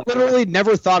 So I literally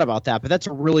never thought about that, but that's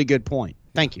a really good point.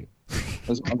 Thank you.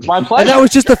 It's my pleasure. And that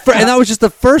was just the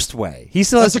first way. He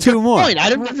still has two more. Point. I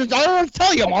don't want to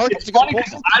tell you, Mark. It's funny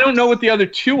because I don't know what the other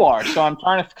two are, so I'm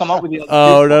trying to come up with the other two.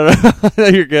 Oh, no,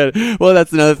 you're good. Well,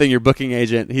 that's another thing. Your booking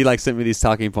agent, he sent me these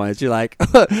talking points. You're like,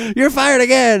 you're fired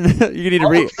again. You need to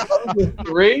read.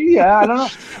 3? Yeah, I don't know.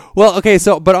 Well, okay,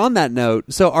 but on that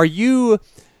note, so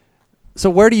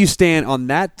where do you stand on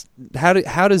that?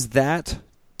 How does that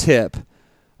tip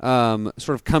sort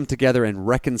of come together and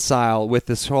reconcile with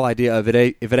this whole idea of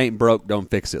if it ain't broke, don't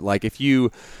fix it? Like if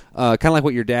you kind of like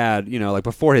what your dad, like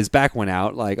before his back went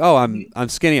out, like, oh, I'm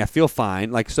skinny, I feel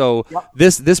fine. Like, so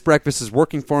this breakfast is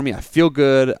working for me. I feel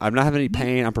good. I'm not having any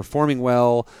pain. I'm performing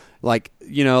well. Like,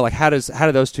 how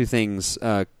do those two things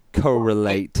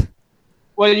correlate?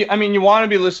 Well, you want to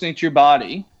be listening to your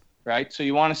body, right? So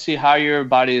you want to see how your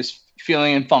body is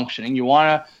feeling and functioning. You want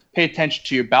to pay attention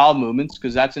to your bowel movements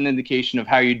because that's an indication of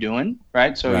how you're doing,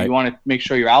 right? So you want to make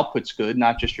sure your output's good,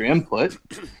 not just your input.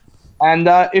 And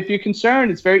if you're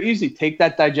concerned, it's very easy. Take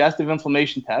that digestive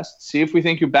inflammation test. See if we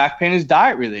think your back pain is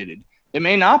diet related. It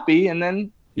may not be, and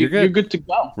then you're good to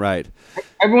go. Right.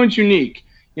 Everyone's unique.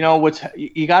 You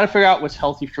got to figure out what's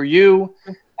healthy for you.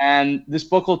 And this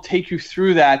book will take you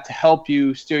through that to help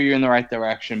you steer you in the right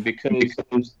direction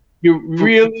because you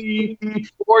really,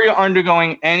 before you're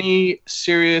undergoing any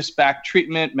serious back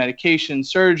treatment, medication,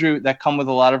 surgery that come with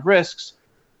a lot of risks,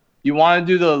 you want to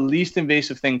do the least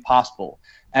invasive thing possible.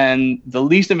 And the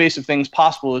least invasive things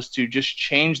possible is to just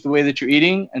change the way that you're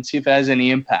eating and see if it has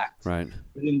any impact. Right.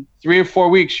 Within 3 or 4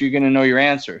 weeks, you're going to know your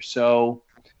answer. So,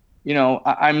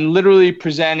 I'm literally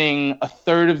presenting a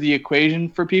third of the equation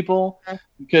for people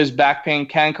because back pain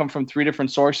can come from 3 different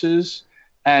sources.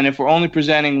 And if we're only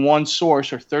presenting one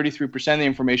source or 33% of the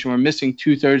information, we're missing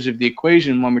 2/3 of the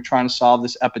equation when we're trying to solve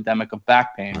this epidemic of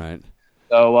back pain. Right.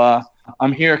 So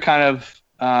I'm here kind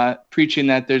of preaching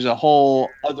that there's a whole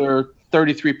other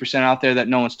 33% out there that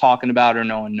no one's talking about or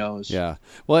no one knows. Yeah.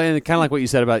 Well, and kind of like what you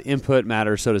said about input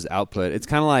matters, so does output. It's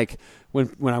kind of like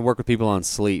when I work with people on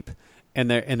sleep,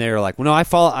 and they're like, well, no,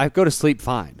 I go to sleep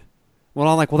fine. Well,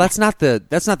 I'm like, well, that's not the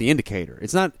indicator.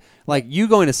 It's not like you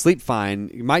going to sleep fine.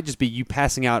 It might just be you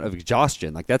passing out of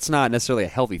exhaustion. Like that's not necessarily a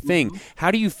healthy thing.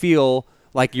 How do you feel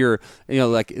like you're,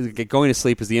 like going to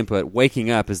sleep is the input,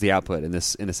 waking up is the output in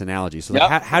this analogy. So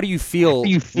like, how do you feel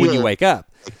when you wake up?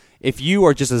 If you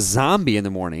are just a zombie in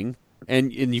the morning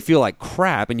and you feel like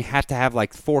crap and you have to have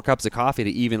like 4 cups of coffee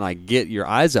to even like get your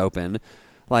eyes open,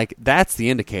 like that's the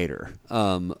indicator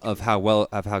of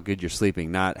how good you're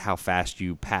sleeping, not how fast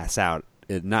you pass out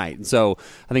at night. And so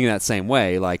I think in that same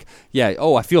way, like,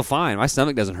 I feel fine. My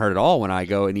stomach doesn't hurt at all when I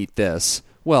go and eat this.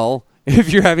 Well,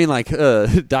 if you're having like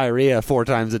diarrhea 4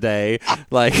 times a day,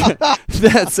 like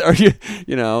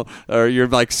or you're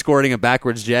like squirting a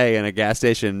backwards J in a gas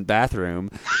station bathroom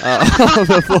on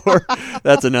the floor,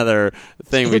 that's another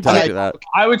thing we talked about.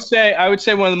 I would say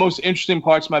one of the most interesting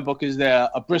parts of my book is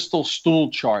a Bristol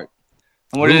stool chart,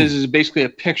 and what it is basically a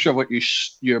picture of what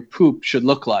your poop should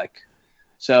look like.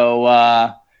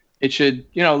 So it should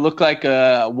look like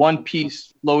a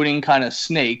one-piece floating kind of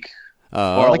snake.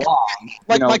 Or like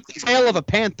the tail of a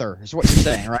panther is what you're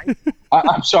saying, right?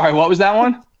 I'm sorry, what was that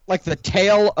one? Like the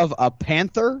tail of a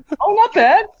panther? Oh, not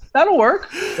bad. That'll work.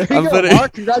 There you go,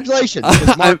 Mark. Congratulations.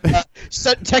 Mark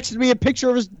texted me a picture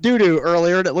of his doo-doo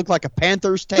earlier, and it looked like a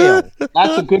panther's tail.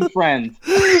 That's a good friend.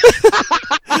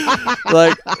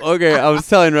 Okay, I was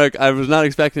telling Rick, I was not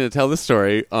expecting to tell this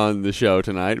story on the show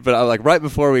tonight, but I was right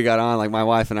before we got on, like my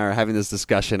wife and I are having this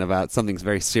discussion about something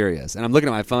very serious, and I'm looking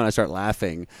at my phone, I start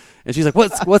laughing, and she's like,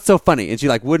 "What's so funny?" And she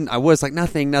like wouldn't. I was like,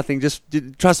 "Nothing. Just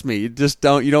trust me. You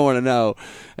don't want to know."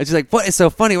 And she's like, "What is so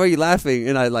funny? Why are you laughing?"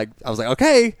 And I was like,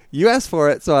 "Okay, you asked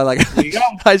for it." So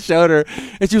I showed her,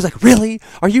 and she was like, "Really?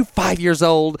 Are you 5 years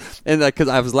old?" And because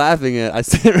I was laughing at, I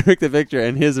sent Rick the picture,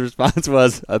 and his response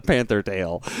was a panther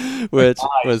tail, which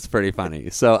was pretty funny.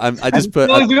 So I just put.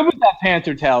 Really good with that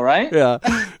panther tail, right? Yeah.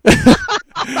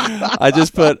 I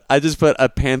just put a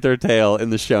panther tail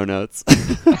in the show notes.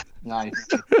 Nice.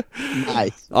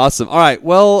 Awesome. All right.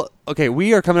 Well, okay,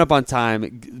 we are coming up on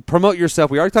time. Promote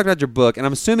yourself. We already talked about your book, and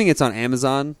I'm assuming it's on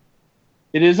Amazon.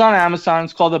 It is on Amazon.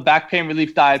 It's called the Back Pain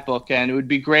Relief Diet Book, and it would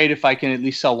be great if I can at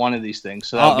least sell one of these things.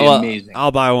 So that would be amazing.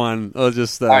 I'll buy one. I'll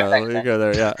just right, you go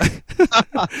there. Yeah.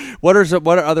 What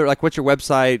are other, like, what's your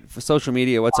website for social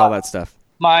media? What's all that stuff?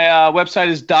 My website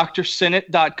is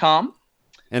drsinett.com.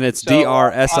 And it's So,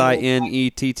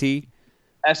 DRSINETT?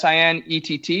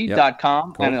 SINETT.com.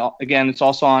 Yep. Cool. And again, it's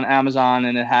also on Amazon,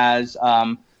 and it has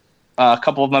a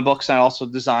couple of my books. And I also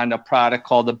designed a product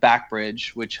called the Back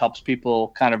Bridge, which helps people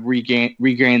kind of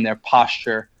regain their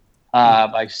posture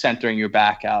by centering your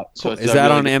back out. So Is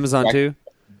that on Amazon too?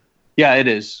 Yeah, it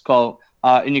is. It's called,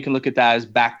 and you can look at that as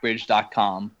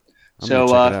backbridge.com.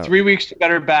 So 3 Weeks to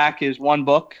Better Back is one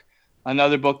book.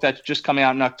 Another book that's just coming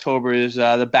out in October is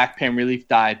the Back Pain Relief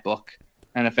Diet book.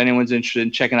 And if anyone's interested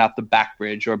in checking out the Back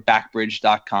Bridge or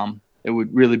backbridge.com, it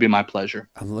would really be my pleasure.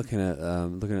 I'm looking at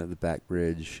the Back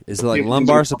Bridge. Is it like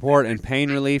lumbar support and pain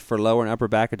relief for lower and upper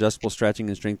back, adjustable stretching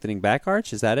and strengthening back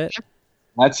arch? Is that it?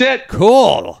 That's it.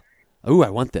 Cool. Ooh, I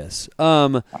want this.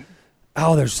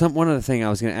 There's one other thing I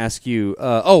was going to ask you.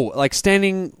 Like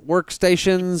standing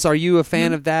workstations. Are you a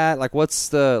fan of that? Like,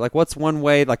 what's one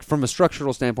way? Like, from a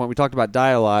structural standpoint, we talked about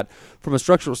diet a lot. From a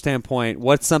structural standpoint,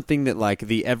 what's something that like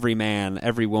the every man,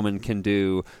 every woman can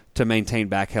do to maintain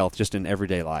back health just in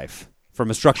everyday life from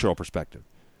a structural perspective?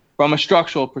 From a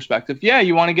structural perspective, yeah,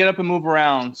 you want to get up and move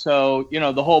around. So,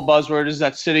 the whole buzzword is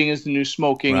that sitting is the new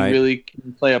smoking. Right. Really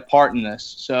can play a part in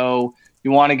this. So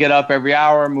you want to get up every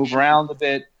hour, move around a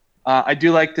bit. I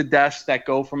do like the desks that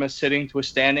go from a sitting to a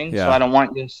standing. Yeah. So I don't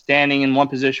want you standing in one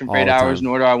position for All 8 the hours, time.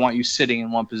 nor do I want you sitting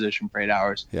in one position for 8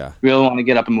 hours. Yeah. Really want to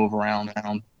get up and move around.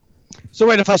 So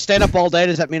wait, if I stand up all day,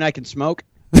 does that mean I can smoke?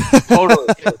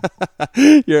 Totally.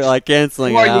 You're like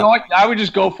canceling Or it you out. know what? I would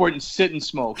just go for it and sit and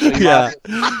smoke. So Yeah.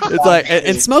 It's like,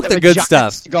 and smoke the Have a good giant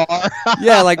stuff. cigar.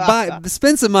 Yeah, like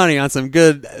spend some money on some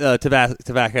good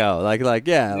tobacco. Like it's like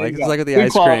with the Good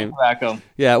ice quality cream. tobacco.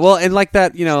 Yeah, well, and like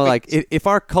that, like if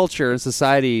our culture and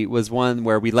society was one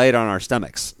where we laid on our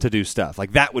stomachs to do stuff,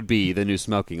 like that would be the new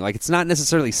smoking. Like it's not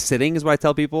necessarily sitting, is what I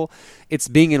tell people. It's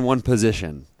being in one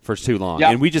position for too long,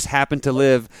 Yep. and we just happen to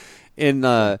live in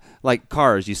like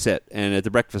cars. You sit, and at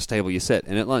the breakfast table you sit,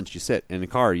 and at lunch you sit, and in the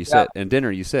car you sit, and dinner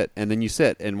you sit, and then you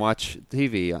sit and watch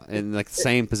TV in like the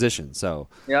same position. So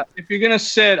Yeah, if you're gonna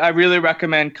sit, I really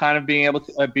recommend kind of being able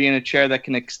to be in a chair that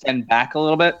can extend back a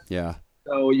little bit. yeah.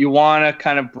 So you want to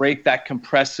kind of break that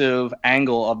compressive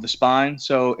angle of the spine.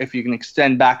 So if you can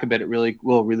extend back a bit, it really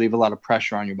will relieve a lot of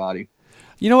pressure on your body.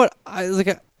 You know what?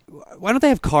 Why don't they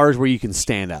have cars where you can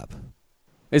stand up?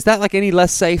 Is that like any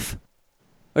less safe?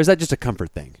 Or is that just a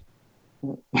comfort thing?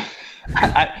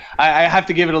 I have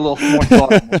to give it a little more thought.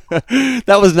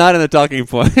 That was not in the talking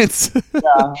points. Yeah,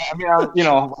 I mean,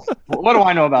 what do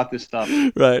I know about this stuff?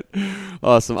 Right.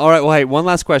 Awesome. All right. Well, hey, one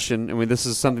last question. I mean, this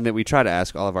is something that we try to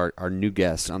ask all of our new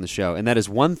guests on the show, and that is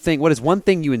one thing. What is one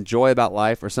thing you enjoy about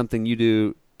life, or something you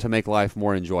do to make life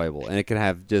more enjoyable? And it can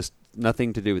have just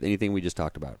nothing to do with anything we just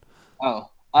talked about. Oh.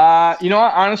 You know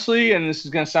what? Honestly, and this is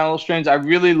going to sound a little strange, I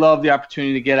really love the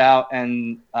opportunity to get out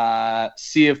and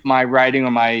see if my writing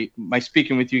or my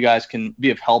speaking with you guys can be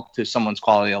of help to someone's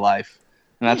quality of life.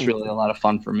 And that's really a lot of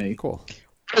fun for me. Cool.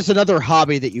 What's another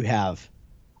hobby that you have?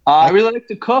 I really like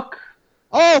to cook.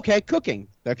 Oh, okay, cooking.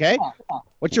 Okay.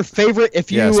 What's your favorite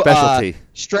if you specialty.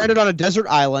 stranded on a desert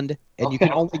island and you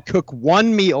can only cook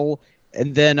one meal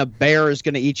and then a bear is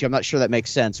going to eat you? I'm not sure that makes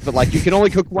sense, but like you can only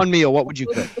cook one meal. What would you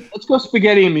cook? Let's go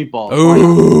spaghetti and meatballs.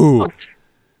 Ooh.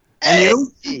 And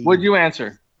you? What'd you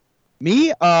answer?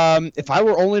 Me? If I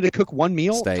were only to cook one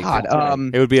meal, Steak. God,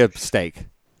 It would be a steak.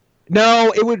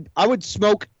 no, I would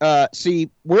smoke. See,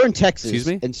 we're in Texas, Excuse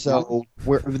me? and so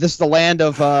this is the land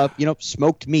of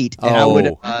smoked meat, and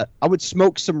Oh. I would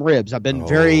smoke some ribs. I've been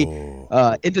very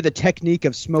into the technique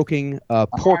of smoking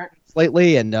pork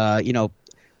lately, and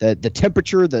the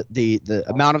temperature, the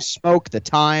amount of smoke, the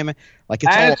time, like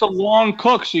It's a long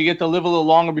cook, so you get to live a little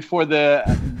longer before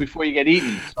you get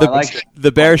eaten. So I like it.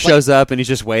 The bear shows up and he's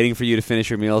just waiting for you to finish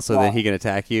your meal so that he can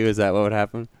attack you. Is that what would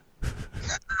happen?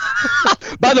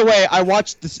 By the way, I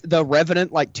watched The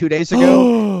Revenant like 2 days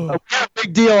ago. We had a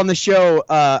big deal on the show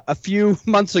a few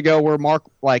months ago where Mark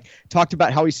talked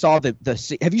about how he saw the.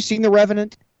 Have you seen The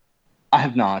Revenant? I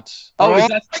have not. Oh, is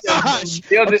that gosh.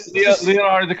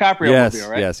 Leonardo DiCaprio Yes, movie,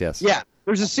 right? yes. Yeah.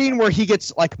 There's a scene where he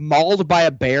gets mauled by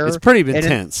a bear. It's pretty and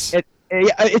intense.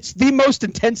 It's the most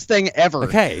intense thing ever.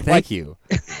 Okay, thank you.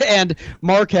 And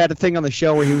Mark had a thing on the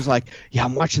show where he was like, "Yeah,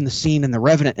 I'm watching the scene in The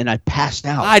Revenant, and I passed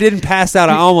out." I didn't pass out.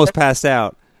 I almost passed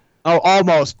out. Oh,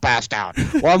 almost passed out.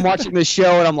 Well, I'm watching this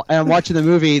show, and I'm watching the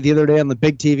movie the other day on the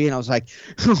big TV, and I was like,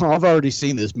 I've already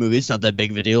seen this movie. It's not that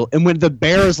big of a deal. And when the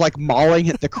bear is like mauling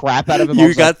the crap out of him, I You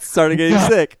was like, started getting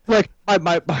sick. like,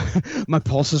 my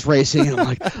pulse is racing, and I'm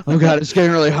like, oh god, it's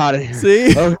getting really hot in here.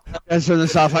 See? Oh, I gotta turn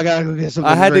this off. I gotta go get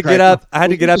something. I had to get up. I had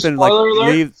to get up and like Spoiler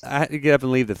alert? leave. I had to get up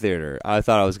and leave the theater. I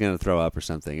thought I was going to throw up or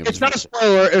something. It's not a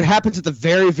spoiler. It happens at the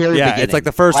very, very yeah, beginning. it's like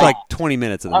the first like 20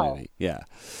 minutes of the movie. Yeah.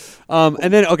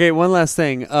 And then okay, one last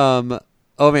thing. Oh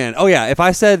man. Oh yeah. If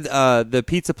I said the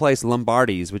pizza place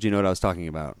Lombardi's, would you know what I was talking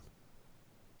about?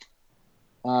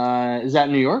 Is that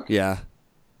New York? Yeah.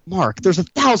 Mark, there's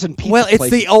 1,000 pizza Well, it's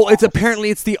places. It's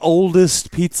apparently it's the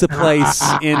oldest pizza place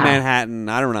in Manhattan.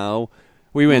 I don't know.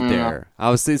 We went there. I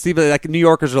was see, but like New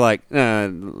Yorkers are like,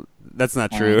 that's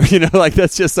not true. You know, like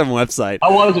that's just some website.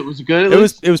 How was it? Was it good?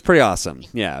 It was pretty awesome.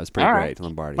 Yeah, it was pretty All great. right.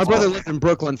 Lombardi. My brother lived in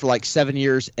Brooklyn for like 7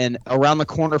 years, and around the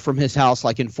corner from his house,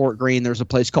 like in Fort Greene, there's a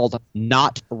place called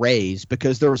Not Ray's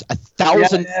because there was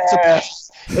 1,000 pizza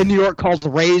places in New York called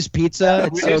Ray's Pizza.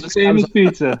 And so famous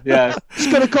pizza. Yeah.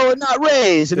 just gonna call it Not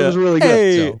Ray's, and it was really good.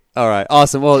 Hey. So. All right,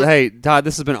 awesome. Well, hey, Todd,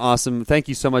 this has been awesome. Thank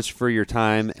you so much for your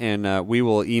time, and we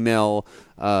will email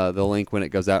the link when it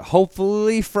goes out.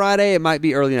 Hopefully Friday. It might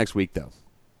be early next week, though.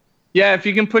 Yeah, if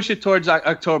you can push it towards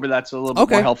October, that's a little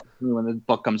bit more helpful for me when the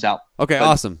book comes out. Okay, But-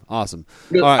 awesome. All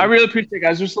right. I really appreciate it,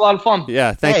 guys. It was a lot of fun.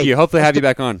 Yeah, thank Hey. you. Hopefully have you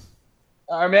back on.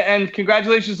 And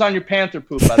congratulations on your panther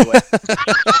poop, by the way.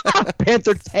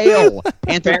 Panther tail.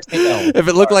 Panther tail. If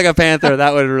it looked like a panther,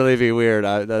 that would really be weird.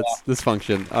 That's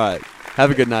dysfunction. All right. Have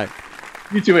a good night.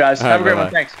 You too, guys. All Have a right, great one.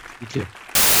 bye-bye. Thanks. You too.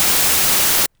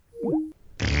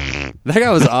 That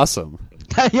guy was awesome.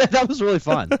 Yeah, that was really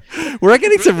fun. We're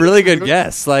getting some really good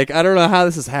guests. Like, I don't know how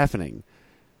this is happening.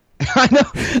 I know.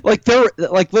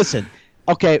 Like, listen.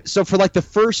 Okay, so for like the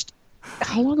first,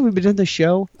 how long have we been doing this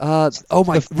show?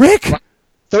 Rick!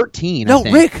 13. No, I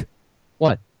think. Rick!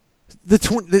 What?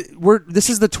 This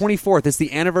is the 24th. It's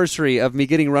the anniversary of me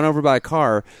getting run over by a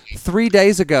car. 3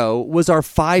 days ago was our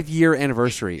 5-year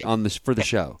anniversary for the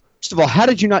show. First of all, how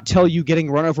did you not tell you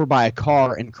getting run over by a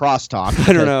car in crosstalk?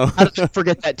 I don't know. How did you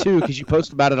forget that too? Because you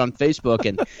posted about it on Facebook,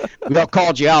 and we all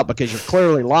called you out because you're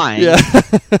clearly lying. Yeah.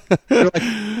 You're like,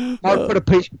 Mark put a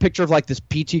picture of like this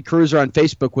PT Cruiser on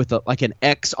Facebook with like an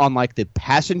X on like the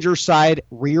passenger side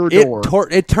rear door.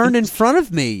 It turned in front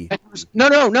of me.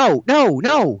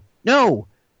 No.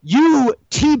 You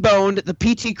T-boned the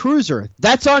PT Cruiser.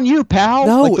 That's on you, pal.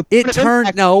 No, Like the it point of turned.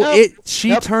 impact- No, she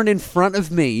Nope. turned in front of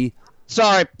me.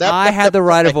 Sorry. I had the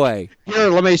right of way. Here,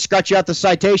 let me scratch you out the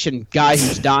citation, guy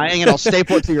who's dying, and I'll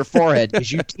staple it to your forehead because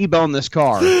you T-boned this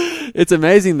car. It's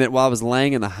amazing that while I was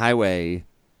laying in the highway,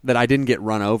 that I didn't get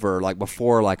run over like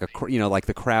before, like like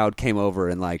the crowd came over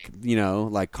and like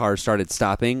cars started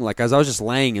stopping. Like as I was just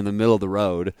laying in the middle of the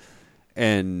road,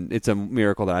 and it's a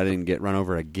miracle that I didn't get run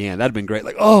over again. That'd been great.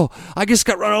 Like, oh, I just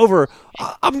got run over.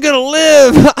 I'm gonna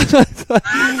live.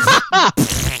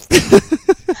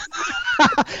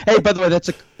 Hey, by the way, that's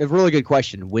a really good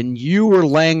question. When you were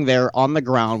laying there on the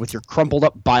ground with your crumpled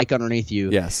up bike underneath you,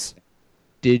 Yes.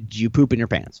 did you poop in your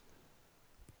pants?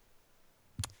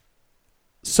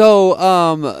 So,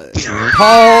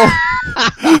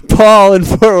 Paul in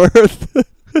Fort Worth.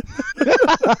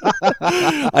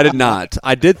 I did not.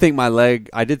 I did think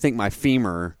my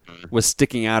femur was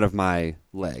sticking out of my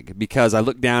leg because I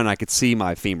looked down and I could see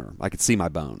my femur. I could see my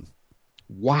bone.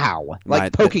 Wow.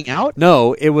 Like poking out?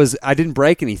 No, it was. I didn't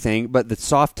break anything, but the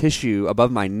soft tissue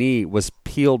above my knee was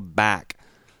peeled back,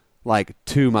 like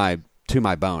to my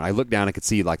bone. I looked down and could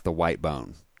see like the white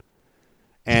bone.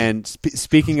 And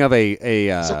speaking of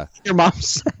So your mom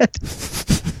said.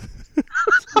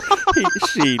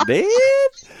 she did.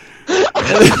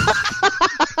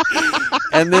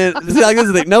 And then see, like, this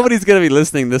is the thing. Nobody's going to be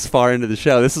listening this far into the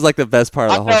show. This is like the best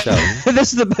part of the whole show.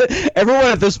 This is everyone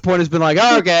at this point has been like,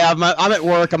 oh, okay, I'm at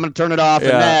work. I'm going to turn it off.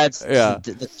 And that's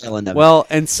the tail end of it. Well,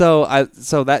 and so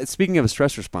that speaking of a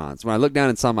stress response, when I looked down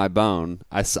and saw my bone,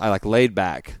 I like laid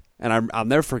back. And I'll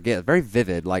never forget, very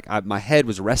vivid. Like my head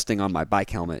was resting on my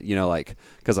bike helmet, like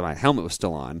because my helmet was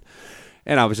still on,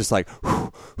 and I was just like,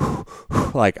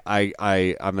 like I'm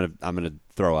gonna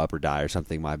throw up or die or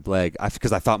something. My leg,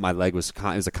 because I thought my leg was it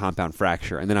was a compound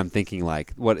fracture, and then I'm thinking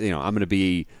like, what I'm gonna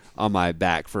be on my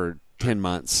back for 10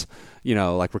 months,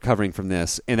 like recovering from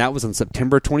this. And that was on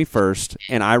September 21st,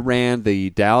 and I ran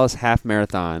the Dallas Half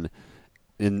Marathon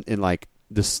in like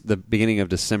the beginning of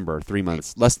December,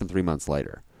 less than 3 months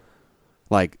later.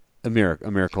 Like a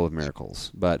miracle of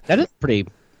miracles. But that is pretty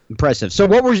impressive. So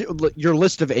what was your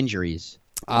list of injuries?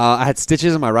 I had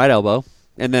stitches in my right elbow,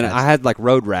 and then I had like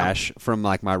road rash from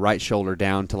like my right shoulder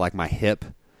down to like my hip,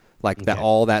 like that.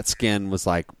 All that skin was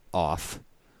like off,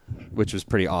 which was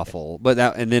pretty awful. But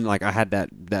and then like I had that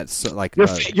like your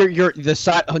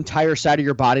the entire side of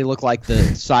your body looked like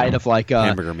the side of like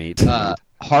hamburger meat.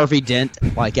 Harvey Dent,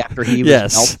 like after he was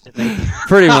Yes, melted.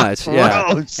 pretty much.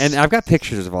 Yeah, Gross. and I've got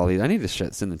pictures of all these. I need to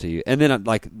send them to you. And then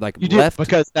like You do, left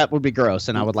because that would be gross,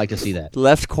 and I would like to see that.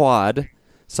 left quad,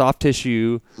 soft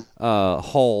tissue,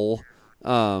 hole,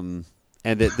 and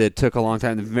that took a long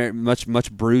time. Very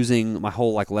much bruising. My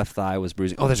whole like left thigh was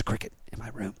bruising. Oh, there's a cricket in my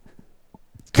room.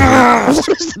 What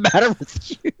is the matter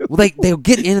with you? Well, they'll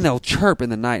get in and they'll chirp in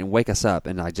the night and wake us up,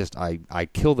 and I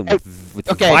kill them with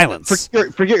violence.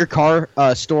 Forget your car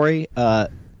story.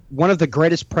 One of the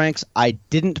greatest pranks I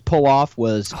didn't pull off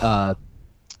was I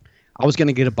was going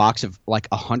to get a box of like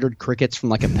 100 crickets from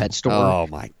like a pet store. Oh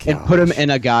my god! And put them in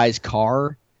a guy's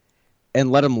car and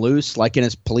let him loose, like in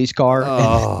his police car.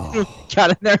 Oh. And got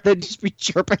in there, they'd just be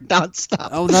chirping nonstop.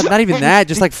 Oh, not even that.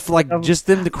 Just like just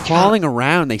them crawling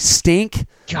around. They stink.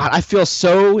 God, I feel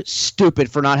so stupid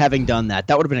for not having done that.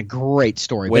 That would have been a great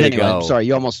story. Way but to anyway, go. I'm sorry,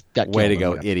 you almost got killed. Way to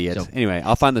go, idiot. So. Anyway,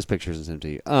 I'll find those pictures and send them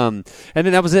to you. And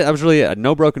then that was it. I was really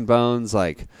no broken bones.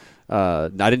 Like I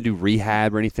didn't do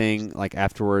rehab or anything like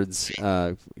afterwards.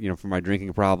 For my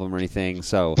drinking problem or anything.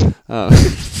 So.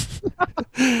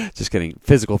 Just kidding.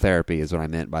 Physical therapy is what I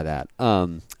meant by that.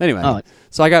 Anyway,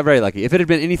 so I got very lucky. If it had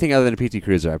been anything other than a PT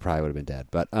Cruiser, I probably would have been dead.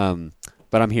 But I'm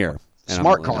here.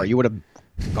 Smart car. You would have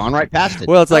gone right past it.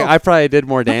 Well, it's like I probably did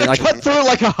more damage. Like cut through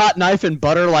like a hot knife and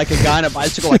butter, like a guy on a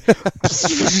bicycle, like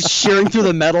shearing through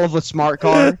the metal of a smart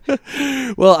car.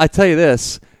 Well, I tell you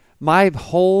this: my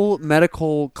whole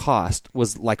medical cost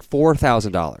was like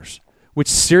 $4,000. Which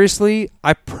seriously,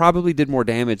 I probably did more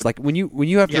damage. Like when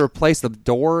you have to replace the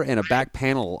door and a back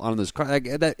panel on this car,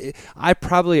 I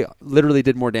probably literally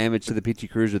did more damage to the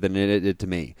PT Cruiser than it did to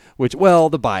me. Which, well,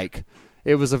 the bike,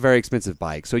 it was a very expensive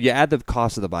bike, so you add the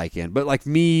cost of the bike in. But like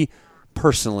me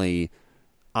personally,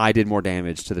 I did more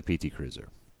damage to the PT Cruiser.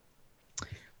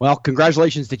 Well,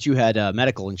 congratulations that you had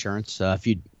medical insurance. If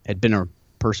you had been a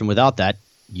person without that,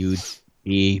 you'd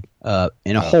be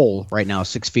in a hole right now,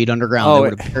 6 feet underground. They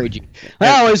would have buried you.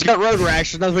 Oh, he's got road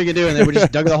rash. There's nothing we can do. And they would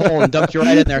just dug the hole and dumped you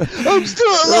right in there. I'm still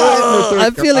alive.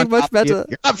 I'm feeling much better.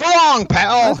 You're not for long,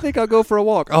 pal. I think I'll go for a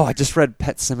walk. Oh, I just read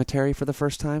Pet Sematary for the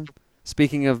first time.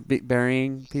 Speaking of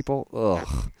burying people,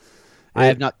 ugh. I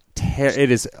have not.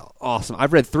 It is awesome.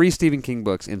 I've read 3 Stephen King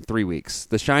books in 3 weeks: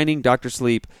 The Shining, Dr.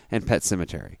 Sleep, and Pet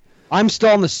Sematary. I'm still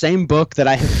on the same book that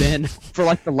I have been for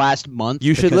like the last month.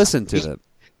 You should listen to it.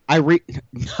 I read.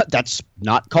 That's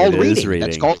not called reading.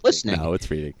 That's called listening. No,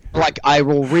 it's reading. Like I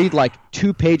will read like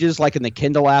 2 pages, like in the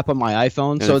Kindle app on my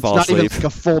iPhone. And so it's not even like a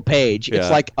full page. Yeah. It's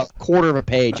like a quarter of a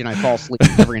page, and I fall asleep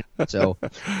every night. So,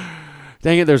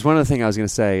 dang it! There's one other thing I was going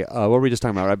to say. What were we just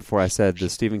talking about right before I said the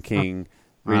Stephen King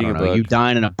reading a book? You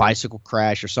dying in a bicycle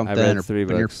crash or something, I read or 3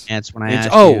 putting your books. pants when I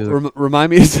asked you.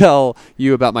 Remind me to tell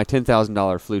you about my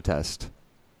 $10,000 flu test.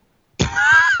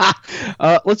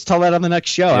 Let's tell that on the next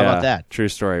show. How about that? True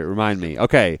story. Remind me.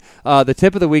 Okay. The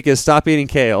tip of the week is stop eating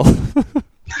kale.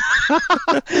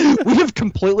 We have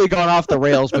completely gone off the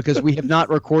rails because we have not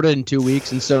recorded in 2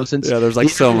 weeks, and so since there's like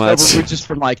so much. We're just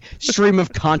from like stream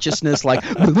of consciousness, like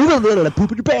poop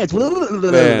in your pants.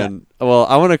 Man, well,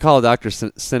 I want to call Dr.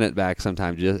 Sinett back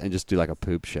sometime and just do like a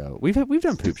poop show. We've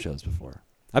done poop shows before.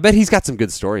 I bet he's got some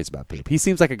good stories about poop. He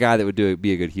seems like a guy that would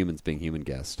be a good being human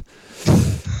guest.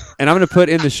 And I'm going to put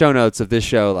in the show notes of this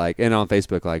show, like, and on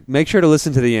Facebook, like, make sure to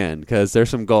listen to the end because there's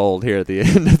some gold here at the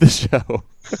end of the show.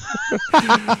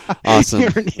 Awesome.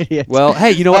 You're an idiot. Well,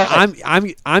 hey, you know what?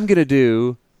 I'm going to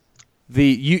do the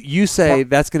you say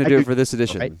that's going to do it for this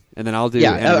edition, right. and then I'll do.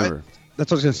 That's what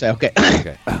I was going to say. Okay.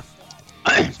 Okay.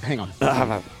 Hang on.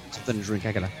 Something to drink.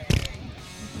 I gotta.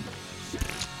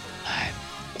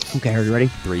 Okay, are you ready?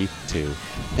 3, 2.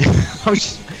 I was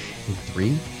just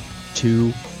 3,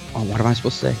 2. Oh, what am I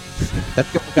supposed to say?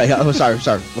 Okay. Oh, sorry.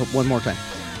 One more time. 3,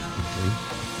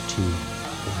 2, 1.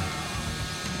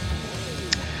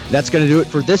 That's going to do it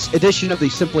for this edition of the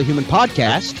Simply Human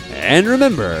podcast. And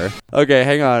remember, okay,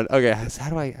 hang on. Okay, how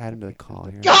do I add him to the call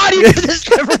here? God, you do this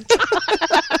every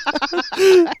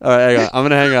time. All right, hang on. I'm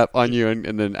gonna hang up on you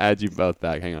and then add you both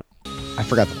back. Hang on. I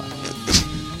forgot the line.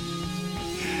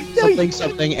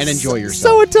 Something, and enjoy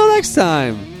yourself. So until next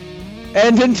time.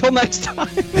 And until next time,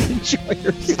 enjoy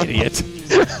yourself. Idiot.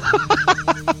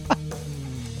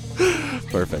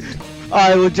 Perfect.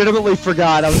 I legitimately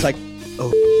forgot. I was like,